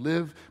us to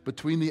live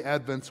between the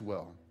Advents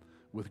well,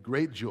 with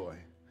great joy,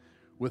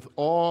 with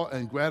awe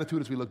and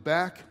gratitude as we look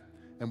back,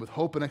 and with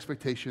hope and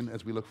expectation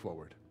as we look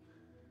forward.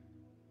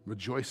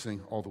 Rejoicing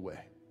all the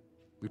way.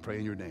 We pray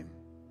in your name.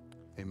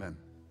 Amen.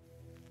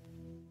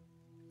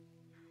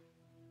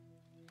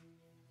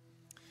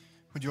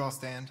 Would you all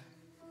stand?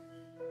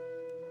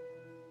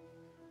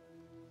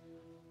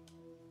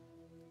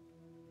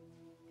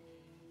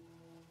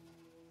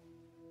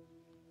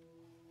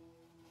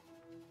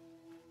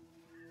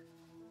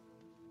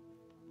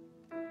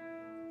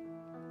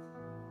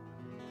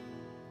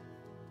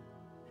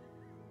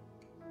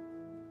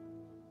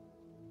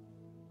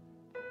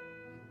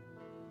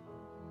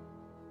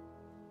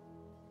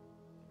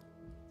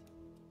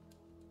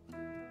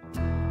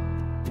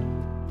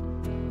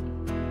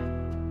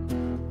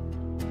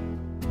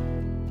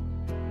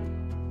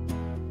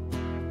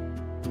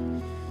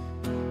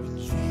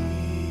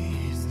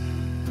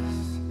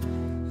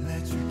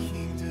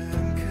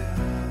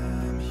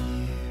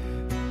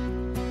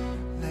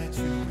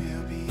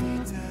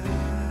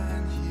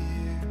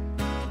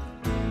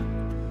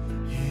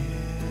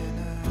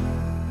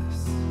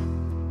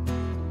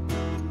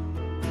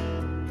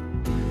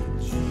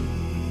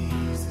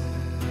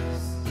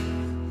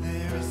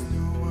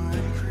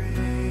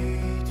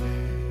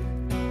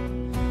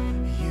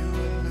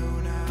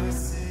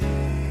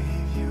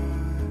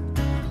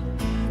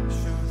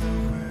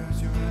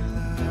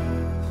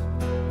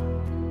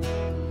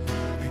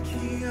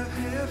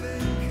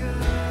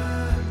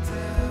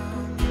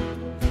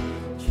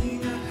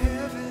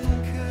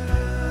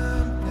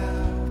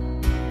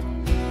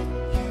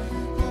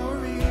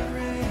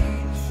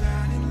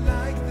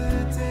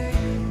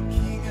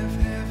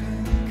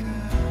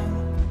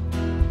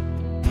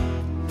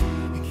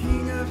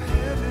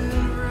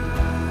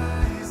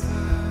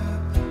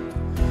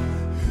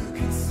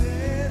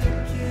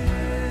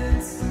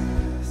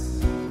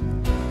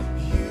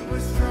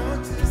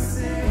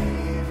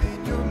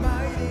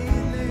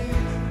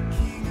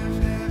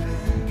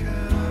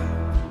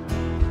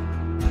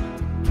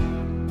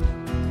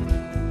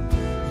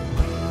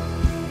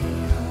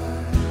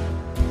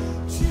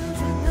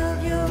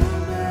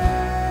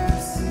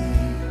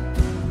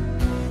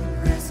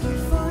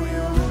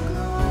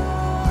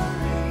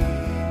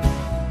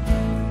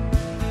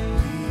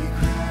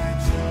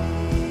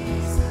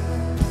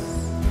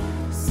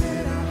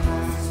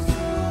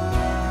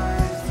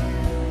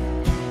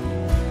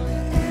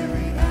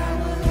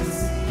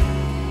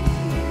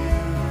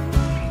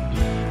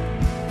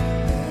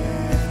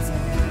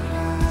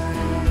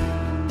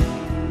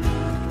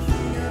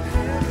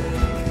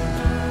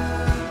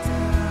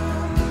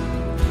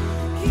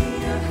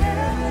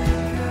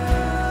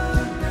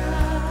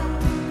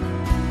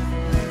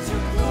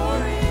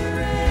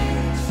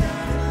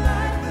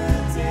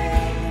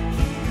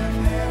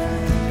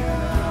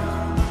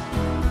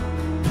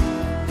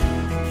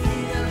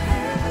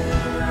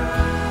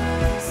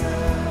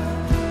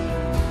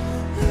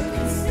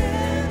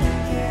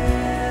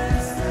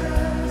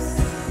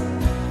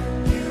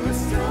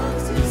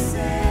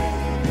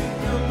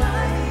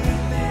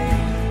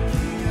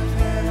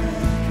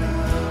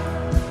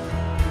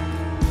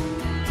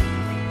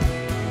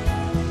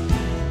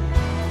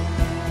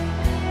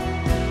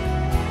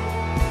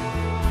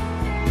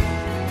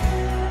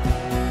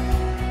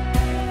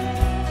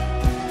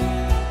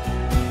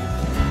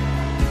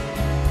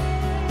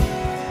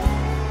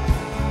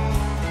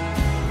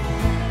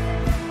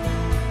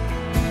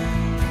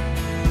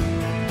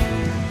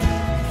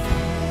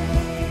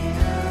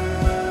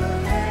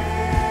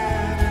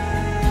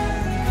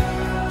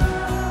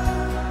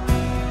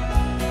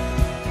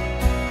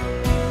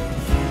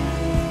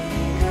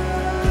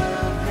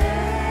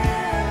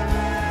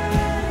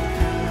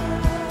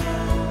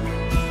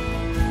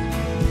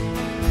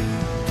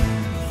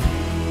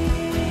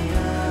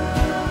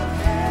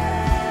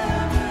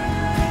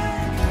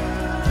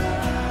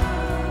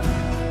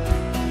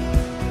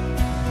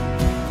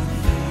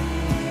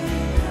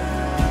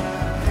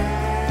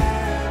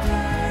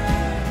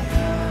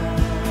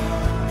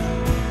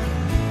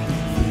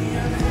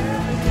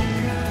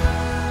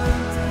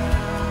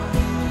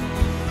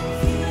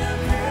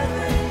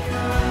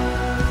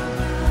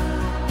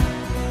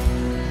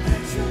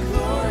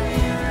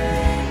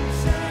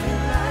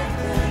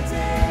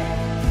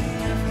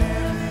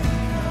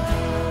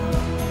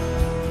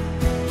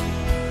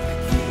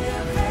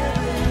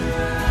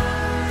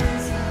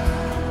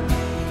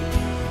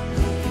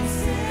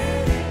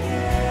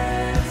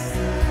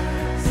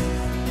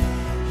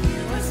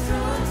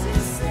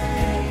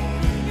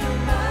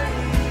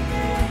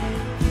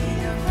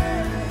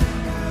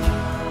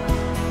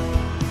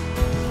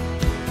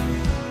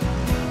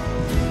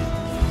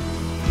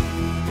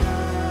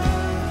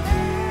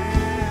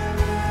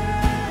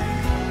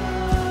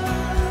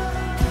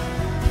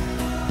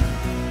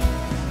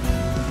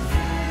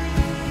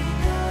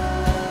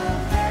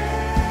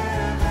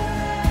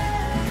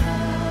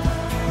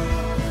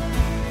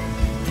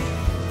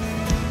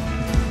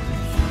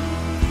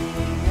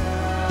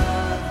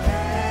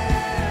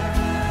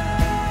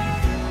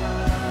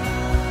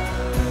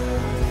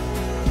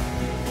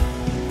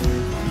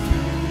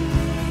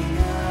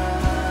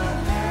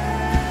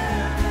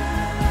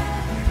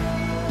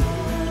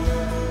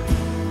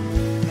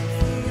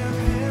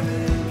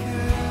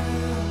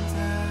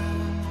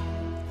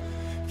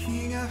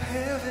 of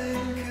heaven,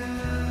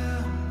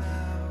 come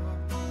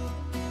now.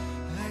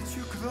 Let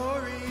your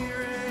glory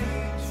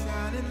reign,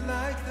 shining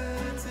like the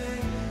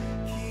day.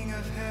 King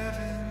of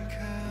heaven,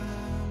 come.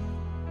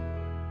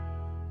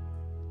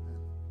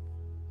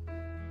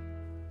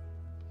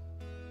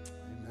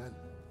 Amen.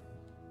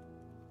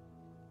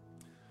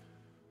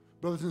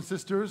 Brothers and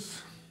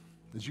sisters,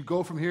 as you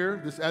go from here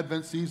this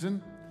Advent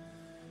season,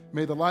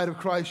 may the light of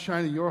Christ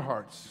shine in your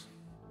hearts.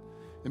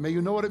 And may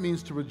you know what it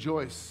means to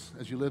rejoice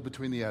as you live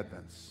between the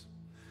Advents.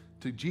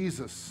 To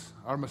Jesus,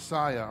 our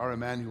Messiah, our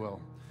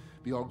Emmanuel,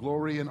 be all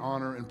glory and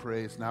honor and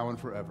praise now and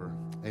forever.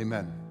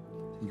 Amen.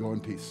 And go in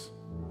peace.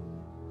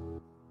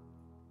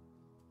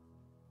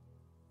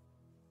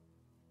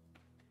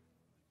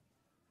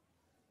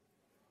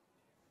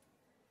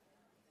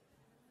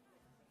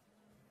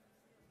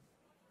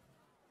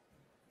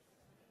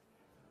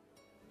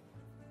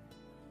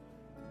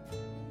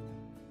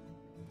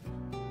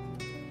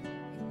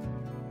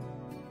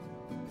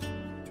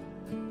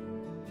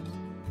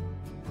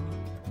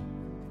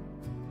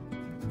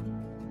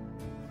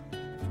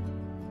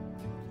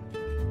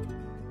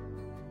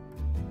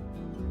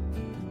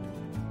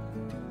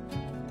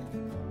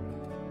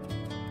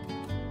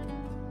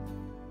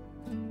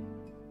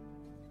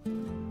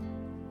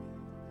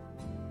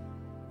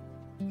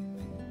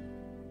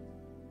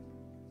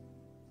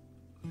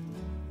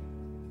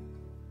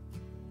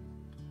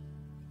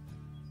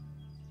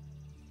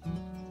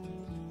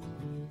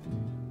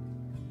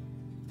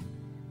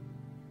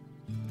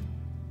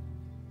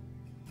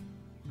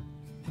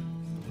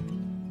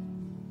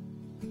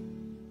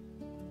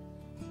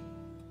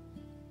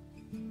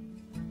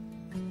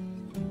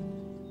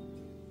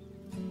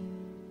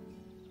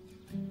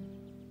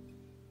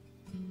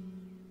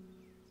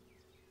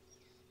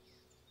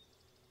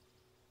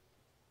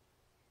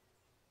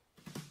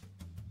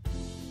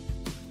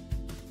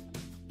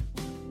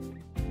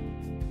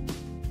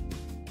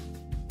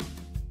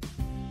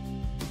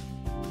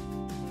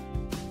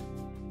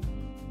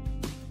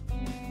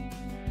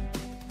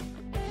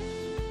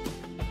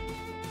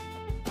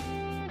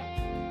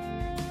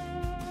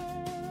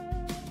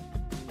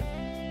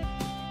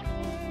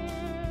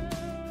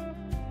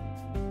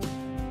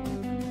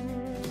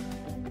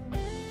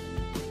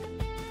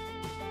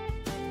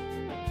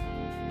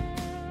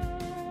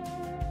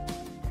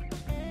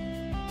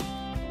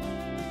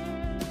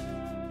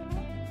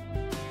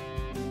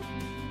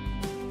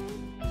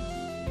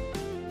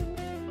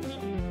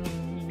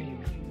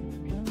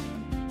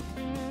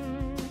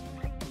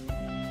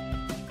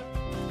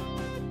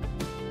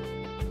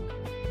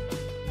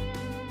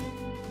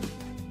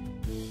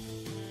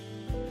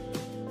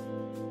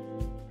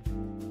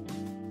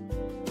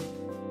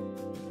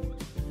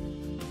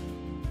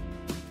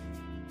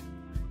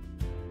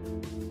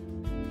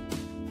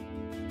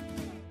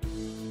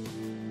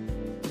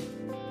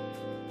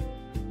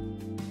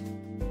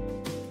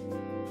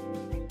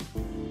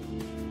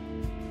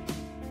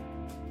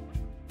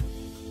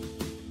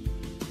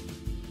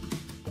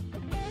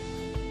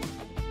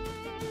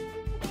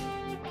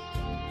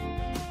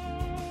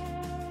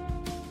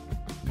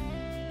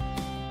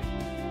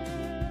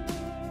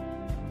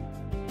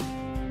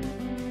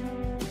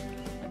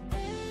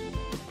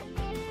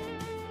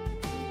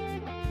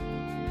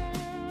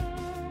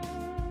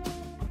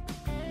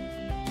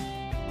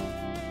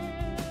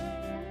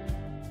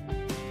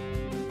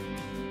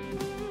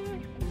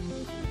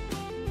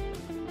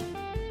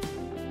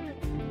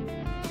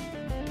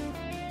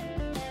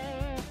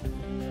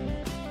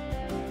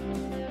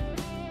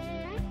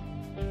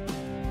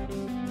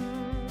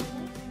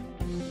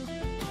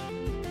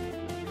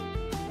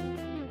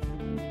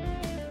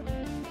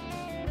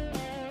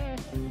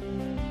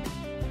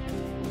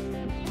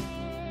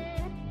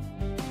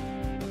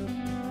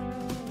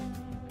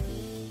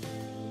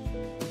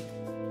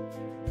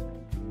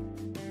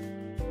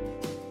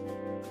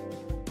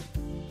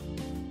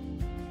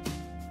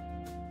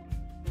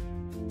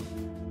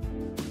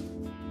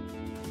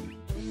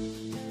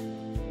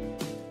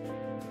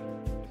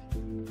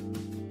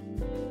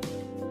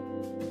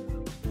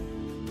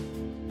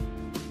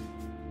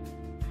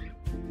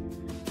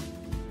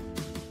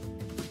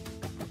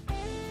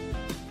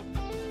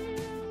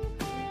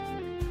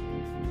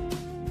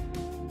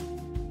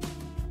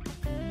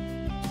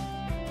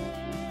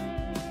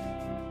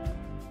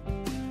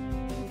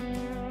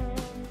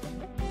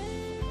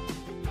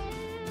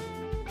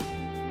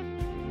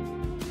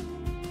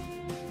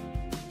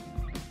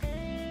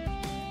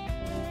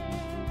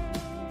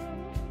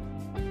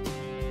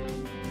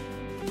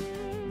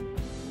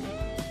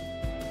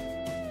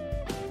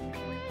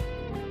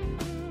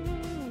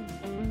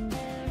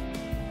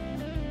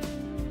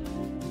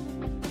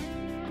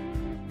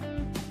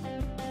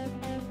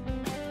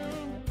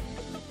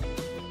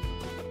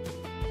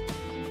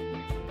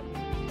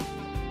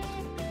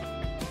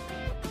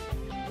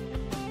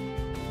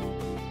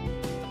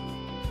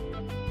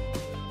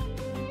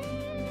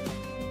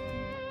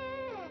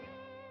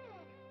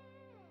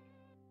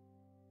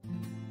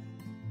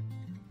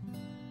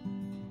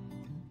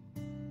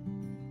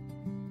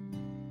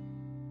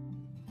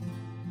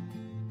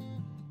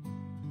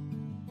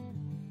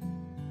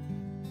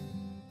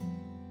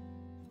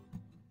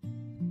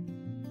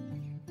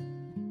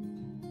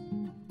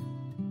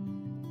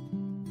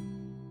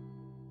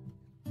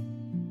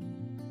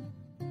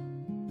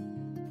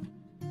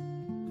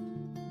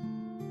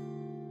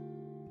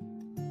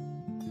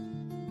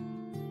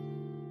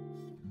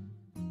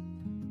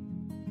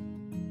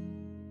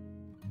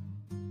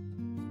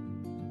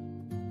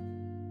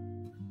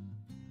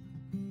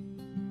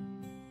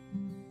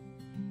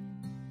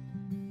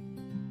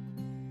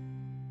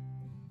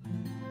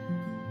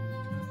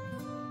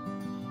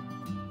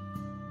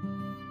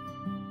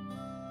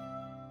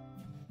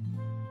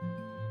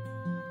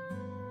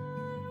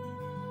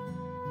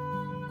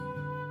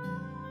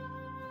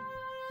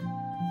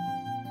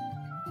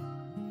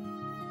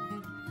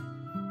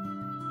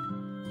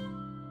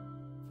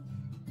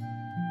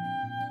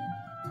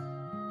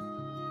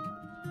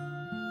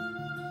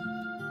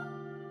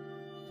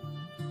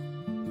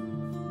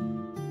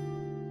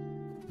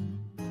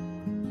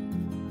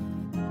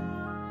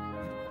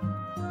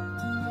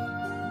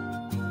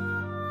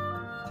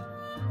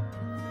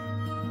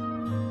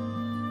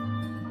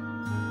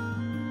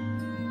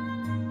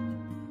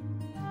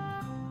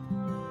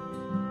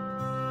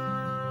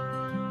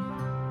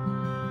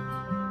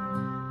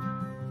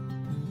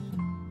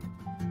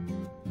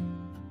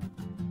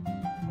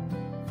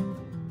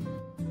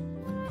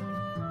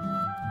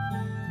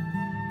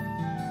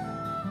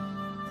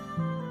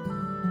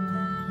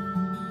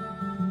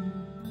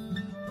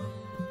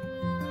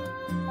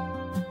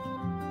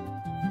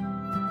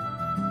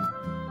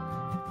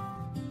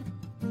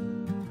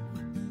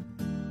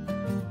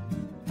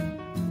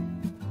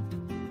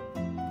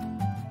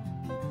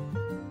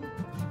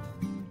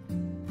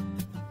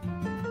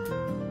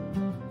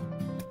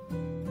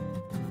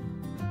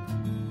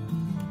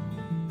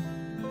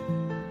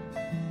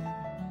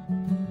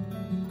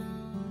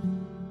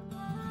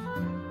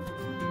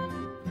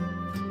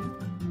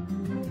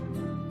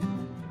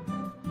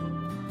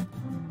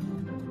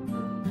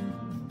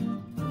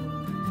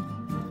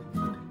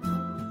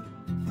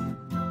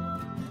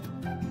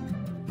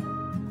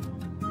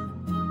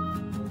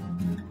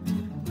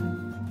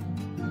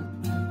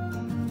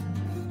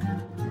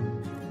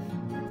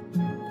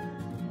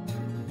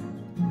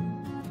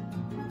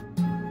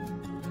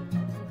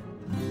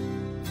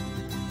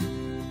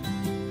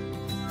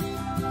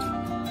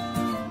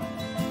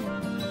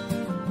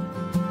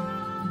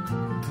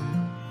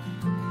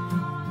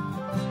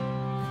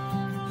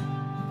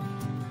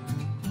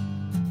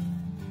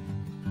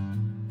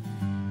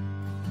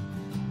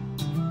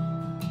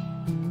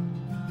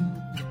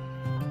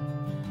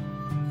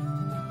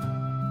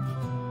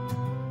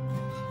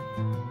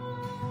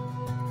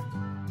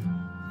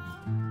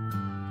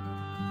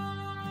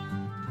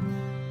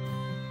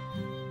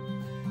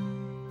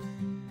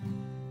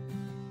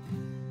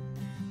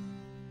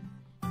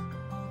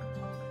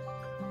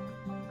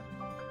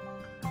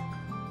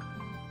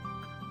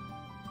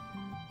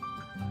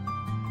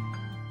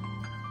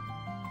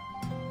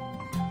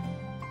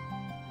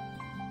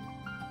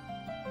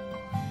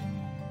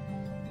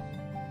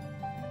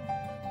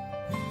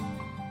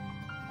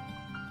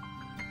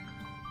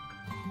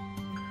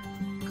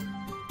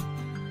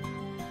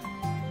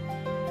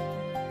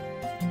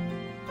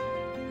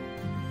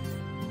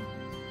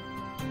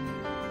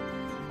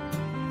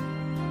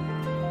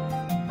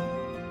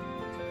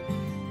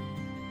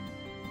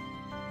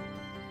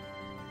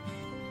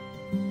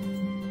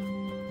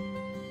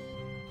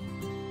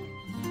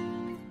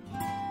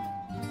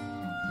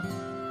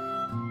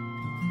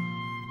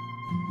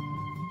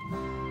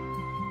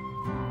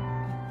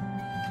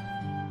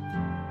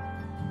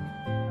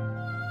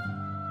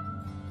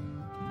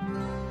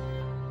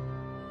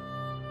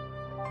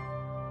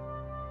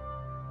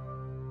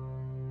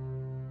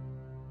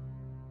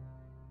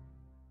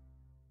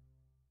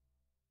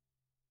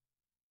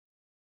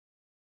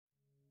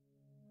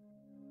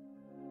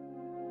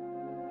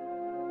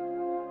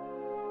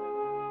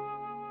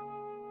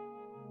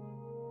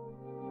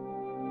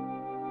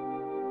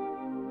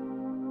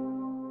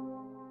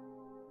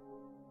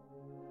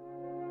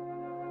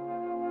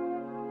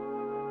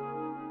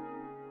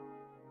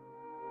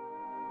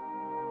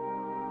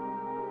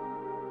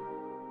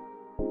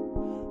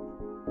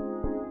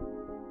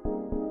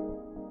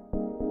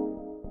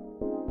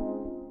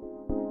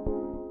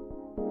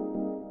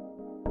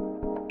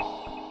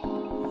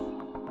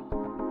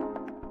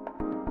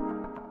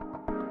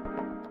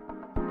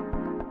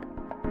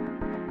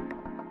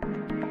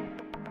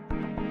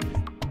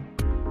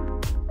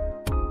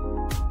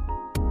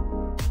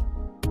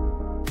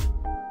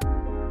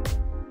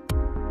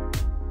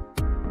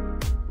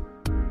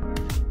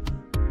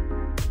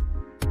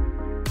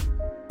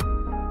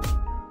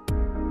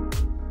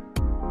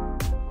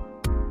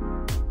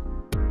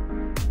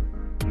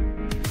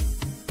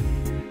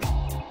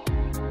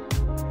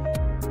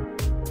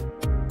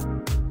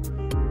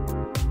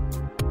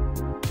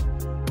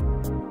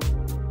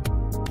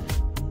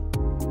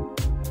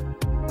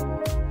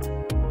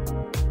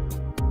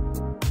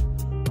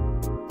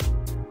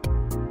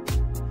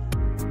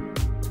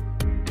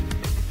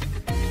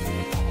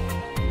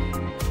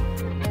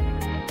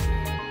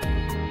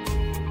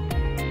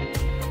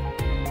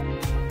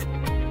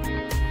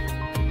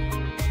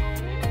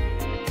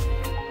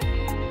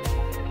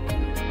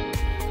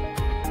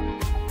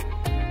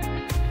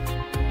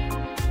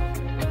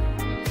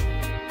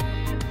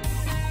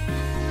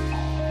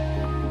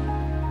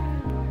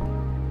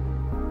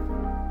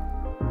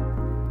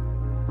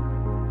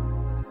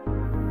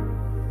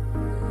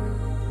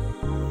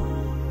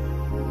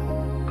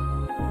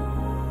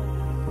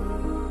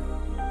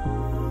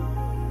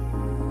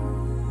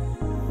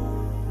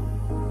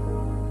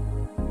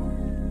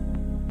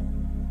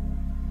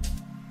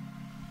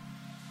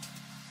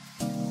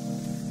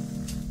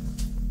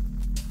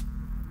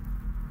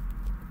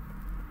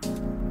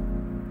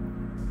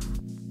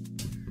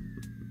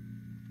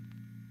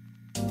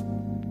 Thank